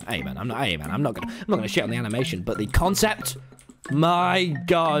 Hey man, I'm not gonna shit on the animation, but the concept. My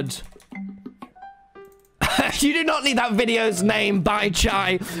God. You do not need that video's name, by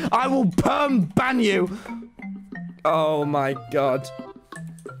Chai. I will perm ban you. Oh my God.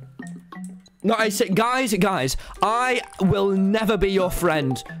 No, I said, guys, I will never be your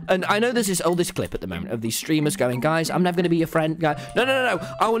friend. And I know there's this oldest clip at the moment of these streamers going, guys, I'm never going to be your friend. Guys, no.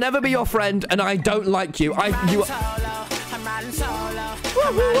 I will never be your friend, and I don't like you.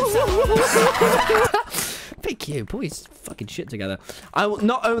 Pick you, boys, fucking shit together. I will,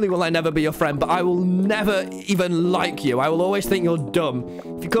 not only will I never be your friend, but I will never even like you. I will always think you're dumb.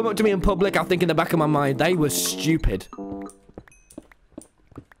 If you come up to me in public, I'll think in the back of my mind, they were stupid.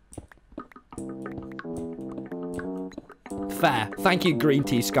 Fair. Thank you, green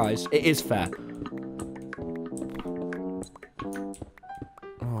tea skies. It is fair.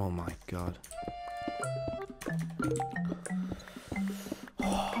 Oh my God.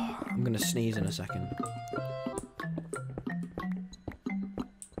 I'm gonna sneeze in a second.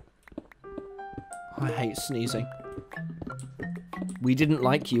 I hate sneezing. We didn't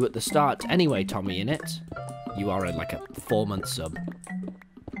like you at the start anyway, TommyInnit. You are like a 4-month sub.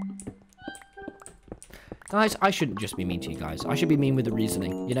 Guys, I shouldn't just be mean to you guys. I should be mean with the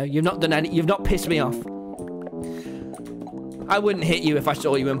reasoning. You know, you've not done any. You've not pissed me off. I wouldn't hit you if I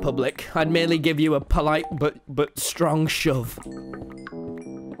saw you in public. I'd merely give you a polite but strong shove.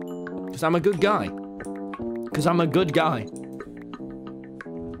 Because I'm a good guy. Because I'm a good guy.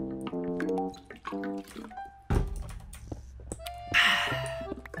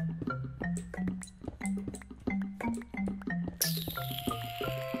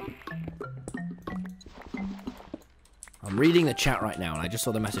 I'm reading the chat right now, and I just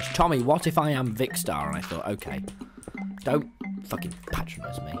saw the message. Tommy, what if I am Vicstar? And I thought, okay, don't fucking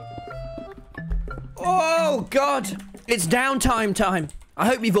patronize me. Oh, God. It's downtime time. I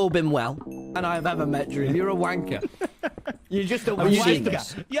hope you've all been well. And I've ever met Dream. You're a wanker. You're just a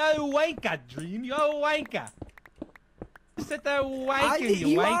wanker. You're a wanker, Dream. You're a wanker. Sit there wanking,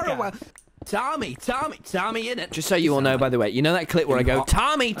 you wanker. TommyInnit. Just so you all know, by the way, you know that clip where I go,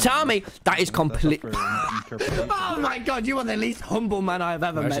 Tommy, that is complete. Oh my God, you are the least humble man I've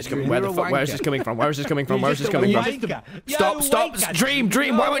ever met. Where is this coming from? Where is this coming from? Where is this coming from? Stop, Dream,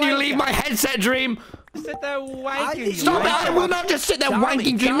 why won't you leave my headset, Dream? Sit there wanking. Stop it, I will not just sit there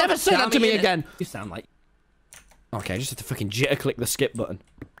wanking, Dream. Never say that to me again. You sound like... Okay, I just have to fucking jitter click the skip button.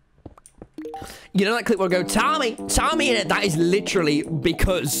 You know that clip where I go, TommyInnit? That is literally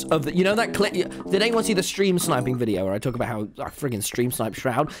because of the, you know that clip? Did anyone see the stream sniping video where I talk about how I friggin' stream snipe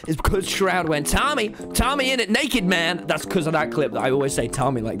Shroud? It's because Shroud went, TommyInnit, naked man. That's because of that clip that I always say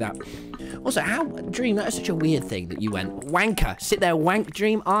Tommy like that. Also, how, Dream, that is such a weird thing that you went, wanker, sit there, wank,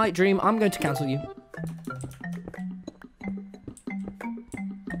 Dream, Dream, I'm going to cancel you.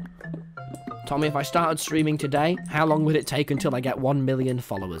 Tommy, if I started streaming today, how long would it take until I get 1 million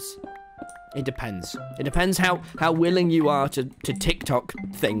followers? It depends. It depends how willing you are to TikTok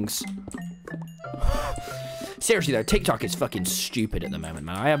things. Seriously though, TikTok is fucking stupid at the moment,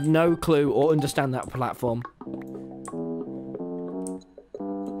 man. I have no clue or understand that platform.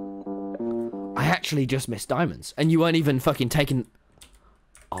 I actually just missed diamonds, and you weren't even fucking taking...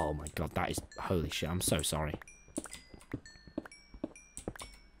 Oh my god, that is... Holy shit, I'm so sorry.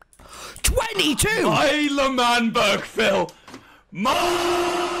 22! Isla Manberg, Phil!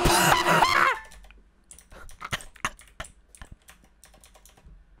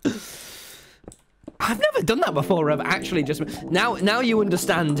 I've never done that before, Rev. Actually, just... Now you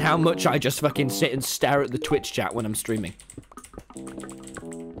understand how much I just fucking sit and stare at the Twitch chat when I'm streaming.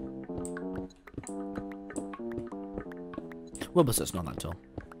 Wilbur's not that tall.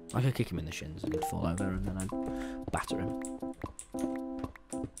 I could kick him in the shins and he'd fall over and then I'd batter him.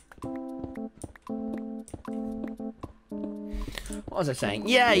 What was I saying?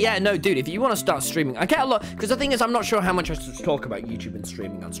 Yeah, no, dude, if you want to start streaming, I get a lot, because the thing is, I'm not sure how much I should talk about YouTube and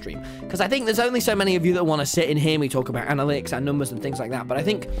streaming on stream, because I think there's only so many of you that want to sit and hear me talk about analytics and numbers and things like that, but I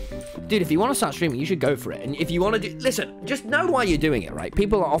think, dude, if you want to start streaming, you should go for it, and if you want to do, listen, just know why you're doing it, right?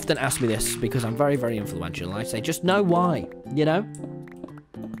 People often ask me this, because I'm very, very influential, and I say, just know why, you know?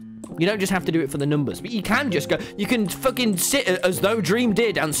 You don't just have to do it for the numbers, but you can just go, you can fucking sit as though Dream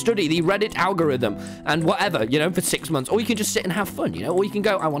did and study the Reddit algorithm and whatever, you know, for 6 months. Or you can just sit and have fun, you know, or you can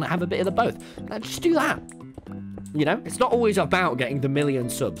go, I want to have a bit of the both. Just do that. You know, it's not always about getting the 1 million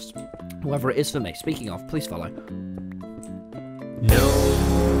subs, whoever it is for me. Speaking of, please follow.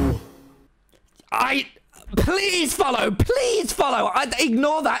 No. Please follow, please follow.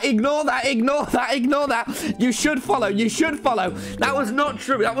 Ignore that. You should follow, That was not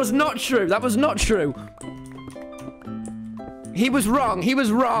true, that was not true. He was wrong,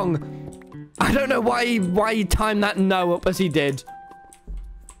 I don't know why he timed that no up as he did.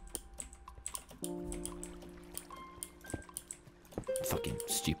 Fucking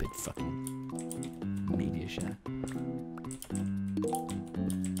stupid fucking media share.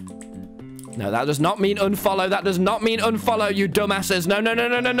 No, that does not mean unfollow. That does not mean unfollow, you dumbasses. No. I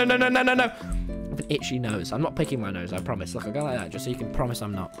have an itchy nose. I'm not picking my nose, I promise. Look, I'll go like that just so you can promise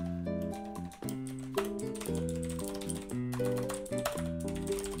I'm not.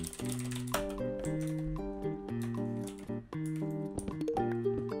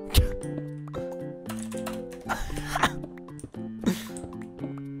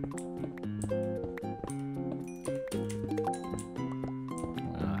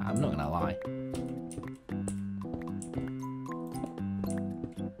 I'm not gonna lie.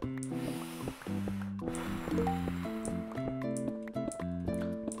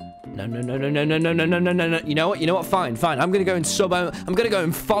 No. You know what? Fine. I'm gonna go and I'm gonna go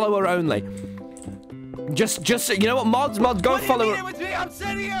and follower only. Just you know what, mods, go follow. I'm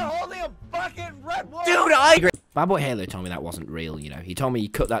sitting here holding a fucking red wall. Dude, I agree. Bad Boy Halo told me that wasn't real, you know. He told me he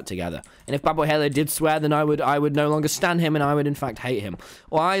cut that together. And if Bad Boy Halo did swear, then I would no longer stand him and I would in fact hate him.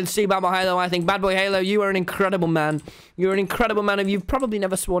 Well, I see Bad Boy Halo, I think, Bad Boy Halo, you are an incredible man. You're an incredible man and you've probably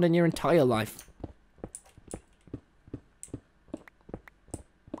never sworn in your entire life.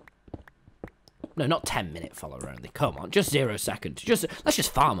 No, not 10-minute follower only. Come on, just 0 seconds. Let's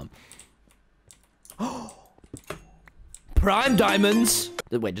just farm them. Oh, Prime Diamonds.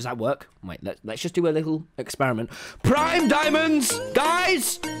 Wait, does that work? Wait, let's just do a little experiment. Prime Diamonds,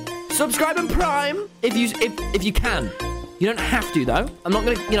 guys. Subscribe and Prime if you can. You don't have to though. I'm not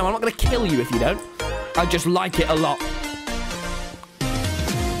gonna kill you if you don't. I just like it a lot.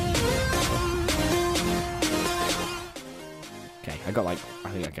 Okay, I got like I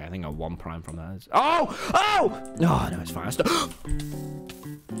think I got 1 Prime from that. Oh no, it's fine.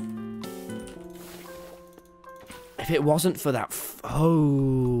 If it wasn't for that,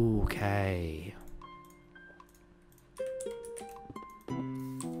 okay.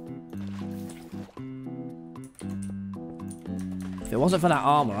 If it wasn't for that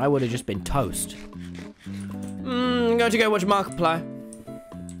armor, I would have just been toast. I'm going to go watch Markiplier.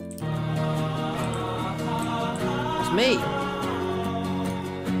 It's me.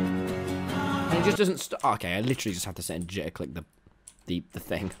 And it just doesn't stop. Okay, I literally just have to sit and jitter click the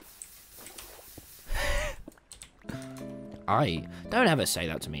thing. Don't ever say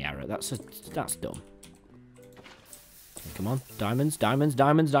that to me, Arrow. That's dumb. Come on, diamonds, diamonds,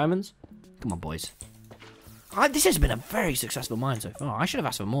 diamonds, diamonds. Come on, boys. This has been a very successful mine so far. I should have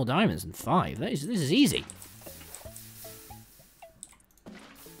asked for more diamonds than 5. This is easy.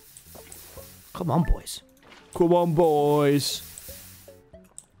 Come on, boys. Come on, boys.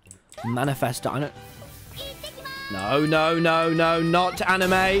 Manifest dino. No, no, no, no, not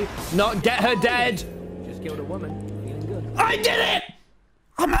anime. Not get her dead. Just killed a woman. Feeling good. I did it!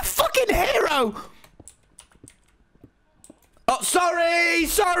 I'm a fucking hero! Oh, sorry!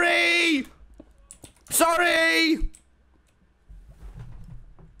 Sorry! Sorry!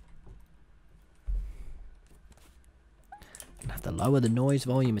 Have to lower the noise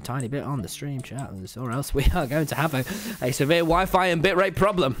volume a tiny bit on the stream chat, or else we are going to have a severe Wi-Fi and bitrate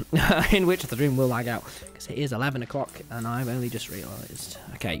problem in which the stream will lag out, because it is 11 o'clock and I've only just realised.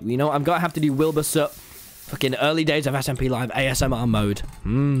 Okay, you know what? I'm going to have to do Wilbur Sut fucking early days of SMP Live ASMR mode.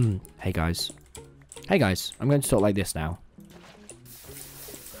 Hey guys. Hey guys, I'm going to talk like this now.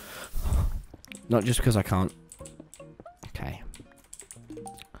 Not just because I can't. Okay.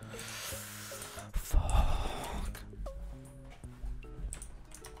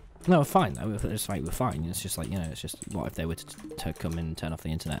 No, we're fine though. It's like we're fine. It's just like, you know, it's just what if they were to come in and turn off the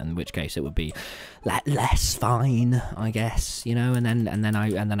internet, in which case it would be less fine, I guess, you know, and then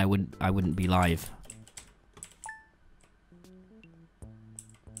I wouldn't be live.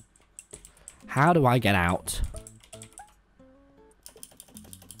 How do I get out?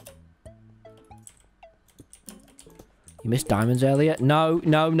 You missed diamonds earlier? No,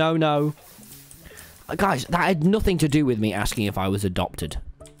 no, no, no. Guys, that had nothing to do with me asking if I was adopted.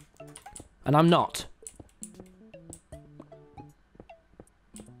 And I'm not.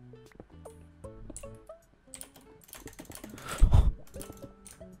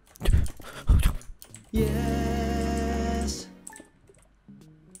 Yes.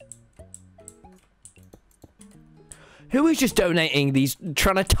 Who is just donating these,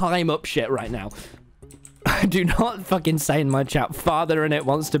 trying to time up shit right now? Do not fucking say in my chat, TommyInnit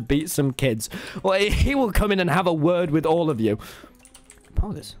wants to beat some kids. Well, he will come in and have a word with all of you.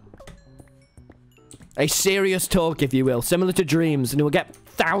 Poggers. A serious talk, if you will, similar to Dreams, and it will get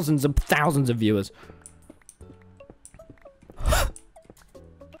thousands and thousands of viewers.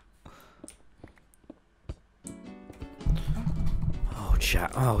 Oh,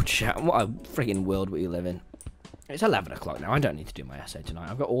 chat. Oh, chat. What a friggin' world we live in. It's 11 o'clock now. I don't need to do my essay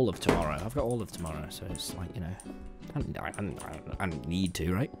tonight. I've got all of tomorrow. So it's like, you know, I don't need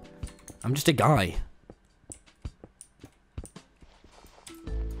to, right? I'm just a guy.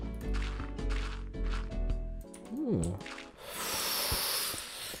 Ooh.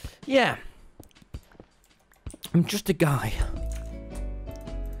 Yeah. I'm just a guy.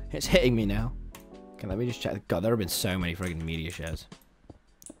 It's hitting me now. Okay, let me just check. God, there have been so many friggin' media shares.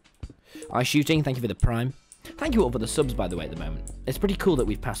 Eye shooting, thank you for the prime. Thank you all for the subs, by the way, at the moment. It's pretty cool that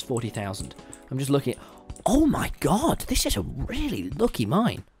we've passed 40,000. I'm just looking at... Oh my god, this is a really lucky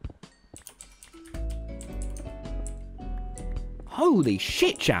mine. Holy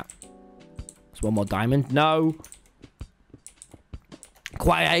shit, chat. There's one more diamond. No.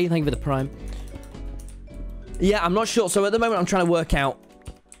 Quiet, thank you for the prime. Yeah, I'm not sure. So at the moment, I'm trying to work out...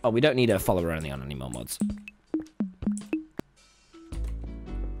 Oh, we don't need a follower only on any more mods.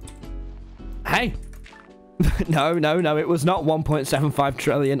 Hey. No, no, no, it was not 1.75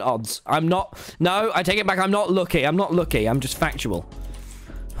 trillion odds. I'm not... No, I take it back. I'm not lucky. I'm not lucky. I'm just factual.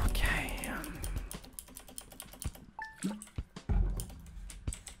 Okay.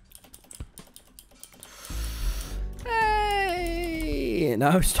 Hey!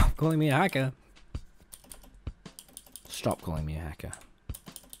 No, stop calling me a hacker. Stop calling me a hacker.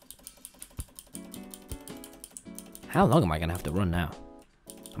 How long am I going to have to run now?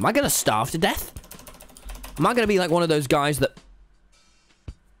 Am I going to starve to death? Am I going to be like one of those guys that...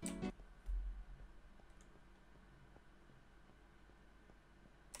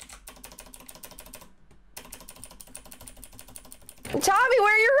 Tommy,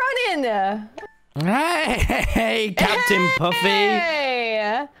 where are you running? Hey, Captain Puffy.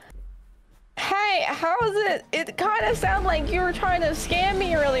 Hey, how is it? It kind of sounded like you were trying to scam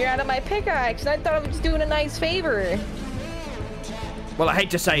me earlier out of my pickaxe, and I thought I was doing a nice favor. Well, I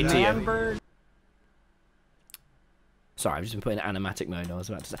hate to say it to you. Sorry, I've just been putting animatic mode. I was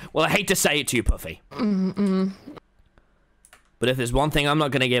about to say. Well, I hate to say it to you, Puffy. But if there's one thing I'm not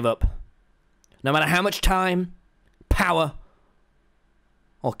going to give up, no matter how much time, power,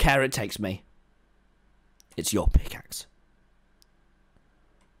 or care it takes me, it's your pickaxe.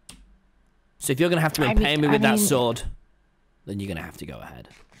 So if you're going to have to repay me with that sword, then you're going to have to go ahead.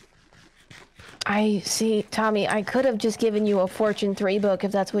 I see, Tommy, I could have just given you a Fortune 3 book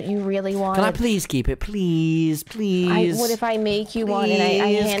if that's what you really wanted. Can I please keep it? Please, please. What if I make you one and I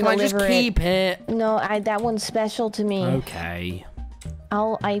hand deliver it? Can I just keep it? No, that one's special to me. Okay.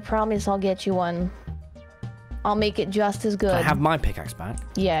 I promise I'll get you one. I'll make it just as good. I have my pickaxe back.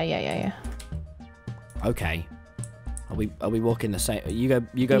 Yeah. Okay. Are we walking the same? You go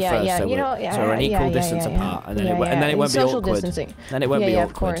first. Yeah, so we're an equal distance apart, and then it won't be awkward. Distancing. Then it won't be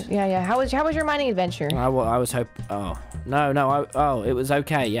awkward. Of course. Yeah. How was your mining adventure? I was hoping. Oh no. It was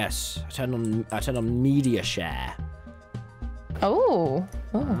okay. Yes. I turned on media share. Oh,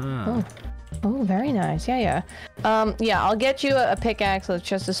 very nice. Yeah. I'll get you a pickaxe that's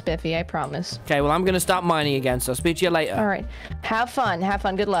just a spiffy, I promise. Okay, well, I'm gonna start mining again, so I'll speak to you later. All right. Have fun.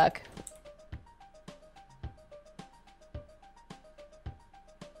 Good luck.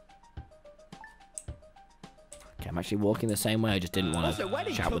 Okay, I'm actually walking the same way. I just didn't want to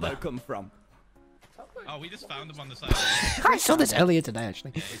chat with her. Come from? Oh, we just found him on the side. I saw this earlier today,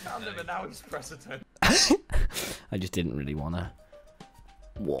 actually. We found him and now he's precedent. I just didn't really want to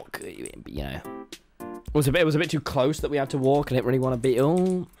walk, you know. It was a bit too close that we had to walk. I didn't really want to be.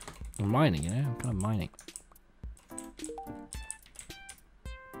 Oh, I'm mining, you know. I'm kind of mining.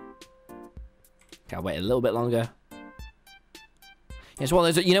 Okay, I'll wait a little bit longer. It's one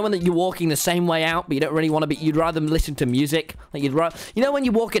of those, you know, when you're walking the same way out, but you don't really want to be. You'd rather listen to music. Like you know, when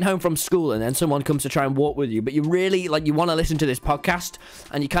you're walking home from school and then someone comes to try and walk with you, but you really you want to listen to this podcast,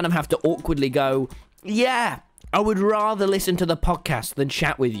 and you kind of have to awkwardly go, yeah, I would rather listen to the podcast than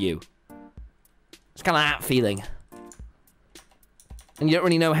chat with you. It's kind of that feeling. And you don't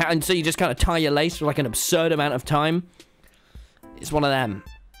really know how, and so you just kind of tie your lace for like an absurd amount of time. It's one of them.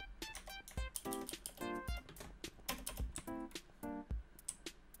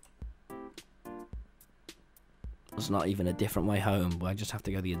 It's not even a different way home, but I just have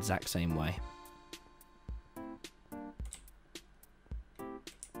to go the exact same way.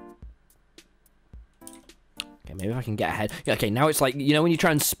 Okay, maybe if I can get ahead. Yeah, okay, now it's like, you know when you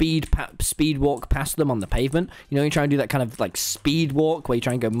try and speed walk past them on the pavement? You know, you try and do that kind of like speed walk where you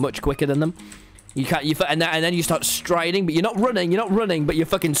try and go much quicker than them? You can't, and then you start striding, but you're not running, but you're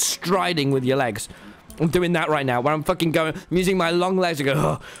fucking striding with your legs. I'm doing that right now, where I'm fucking going, I'm using my long legs to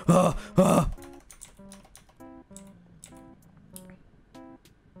go, oh.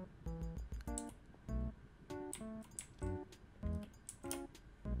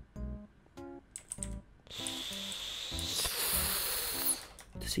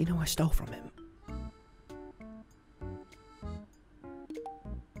 Does he know I stole from him?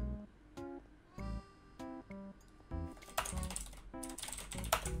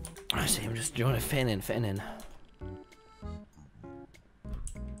 I see him just doing it, fitting in.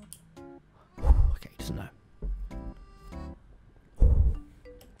 Okay, he doesn't know.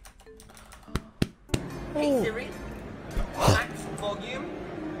 Hey Siri, max volume.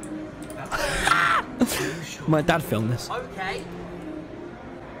 My dad filmed this. Okay.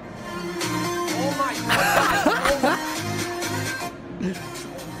 Oh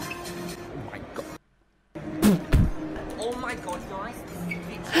my god! Oh my god, guys!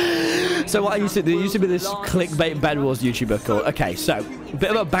 So what I used to do, there used to be this clickbait Bed Wars YouTuber called. Okay, so a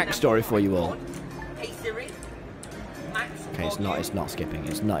bit of a backstory for you all. Hey Siri, max Okay, it's not skipping.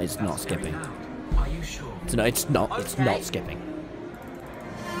 It's not skipping. Are you sure? It's not skipping.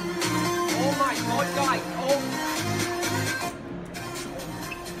 Oh my god, guys!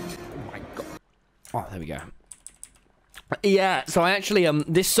 Oh, there we go. Yeah, so I actually,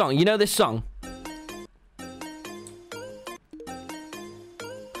 this song, you know this song?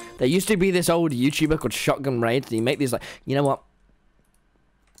 There used to be this old YouTuber called Shotgun Raids, and he make these like, you know what?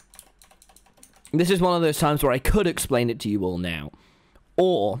 This is one of those times where I could explain it to you all now.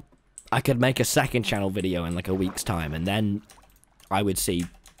 Or, I could make a second channel video in like a week's time, and then I would see,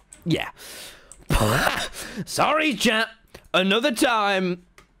 yeah. Sorry, chat. Another time.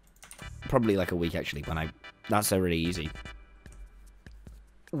 Probably like a week, actually, when that's really easy.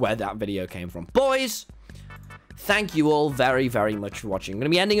 Where that video came from. Boys, thank you all very, very much for watching. I'm going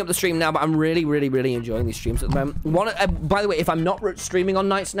to be ending up the stream now, but I'm really, really, really enjoying these streams at the moment. By the way, if I'm not streaming on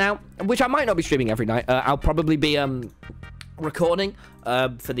nights now, which I might not be streaming every night, I'll probably be recording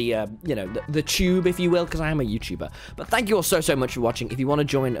for the, you know, the tube, if you will, because I am a YouTuber. But thank you all so, so much for watching. If you want to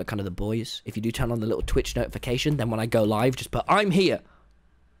join kind of the boys, if you do turn on the little Twitch notification, then when I go live, just put, I'm here.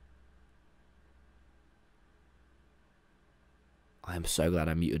 I am so glad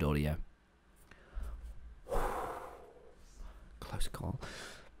I muted audio. Close call.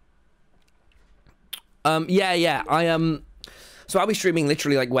 Yeah. So I'll be streaming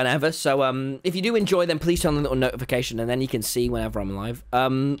literally like whenever. So if you do enjoy, then please turn on the little notification, and then you can see whenever I'm live.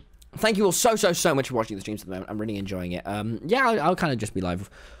 Thank you all so much for watching the streams at the moment. I'm really enjoying it. Yeah, I'll kind of just be live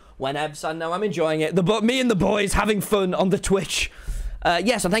whenever, so no, I'm enjoying it. Me and the boys having fun on the Twitch.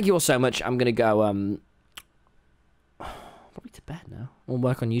 Yeah, so thank you all so much. I'm gonna go probably to bed now. Or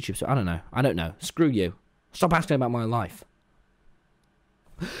work on YouTube. So I don't know. Screw you. Stop asking about my life.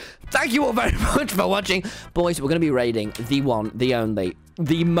 Thank you all very much for watching. Boys, we're going to be raiding the one, the only,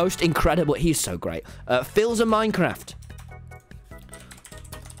 the most incredible. He's so great. Phil's a Minecraft.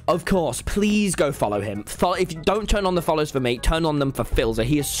 Of course, please go follow him. If you don't turn on the follows for me, turn on them for Philza.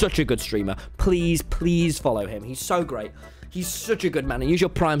 He is such a good streamer. Please follow him. He's so great. He's such a good man, and use your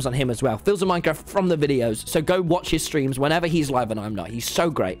primes on him as well. Phil's a Minecraft from the videos, so go watch his streams whenever he's live and I'm not. He's so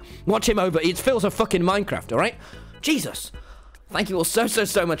great. Watch him over. It's Phil's a fucking Minecraft, all right? Jesus. Thank you all so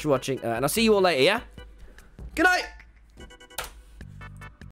much for watching, and I'll see you all later, yeah? Good night!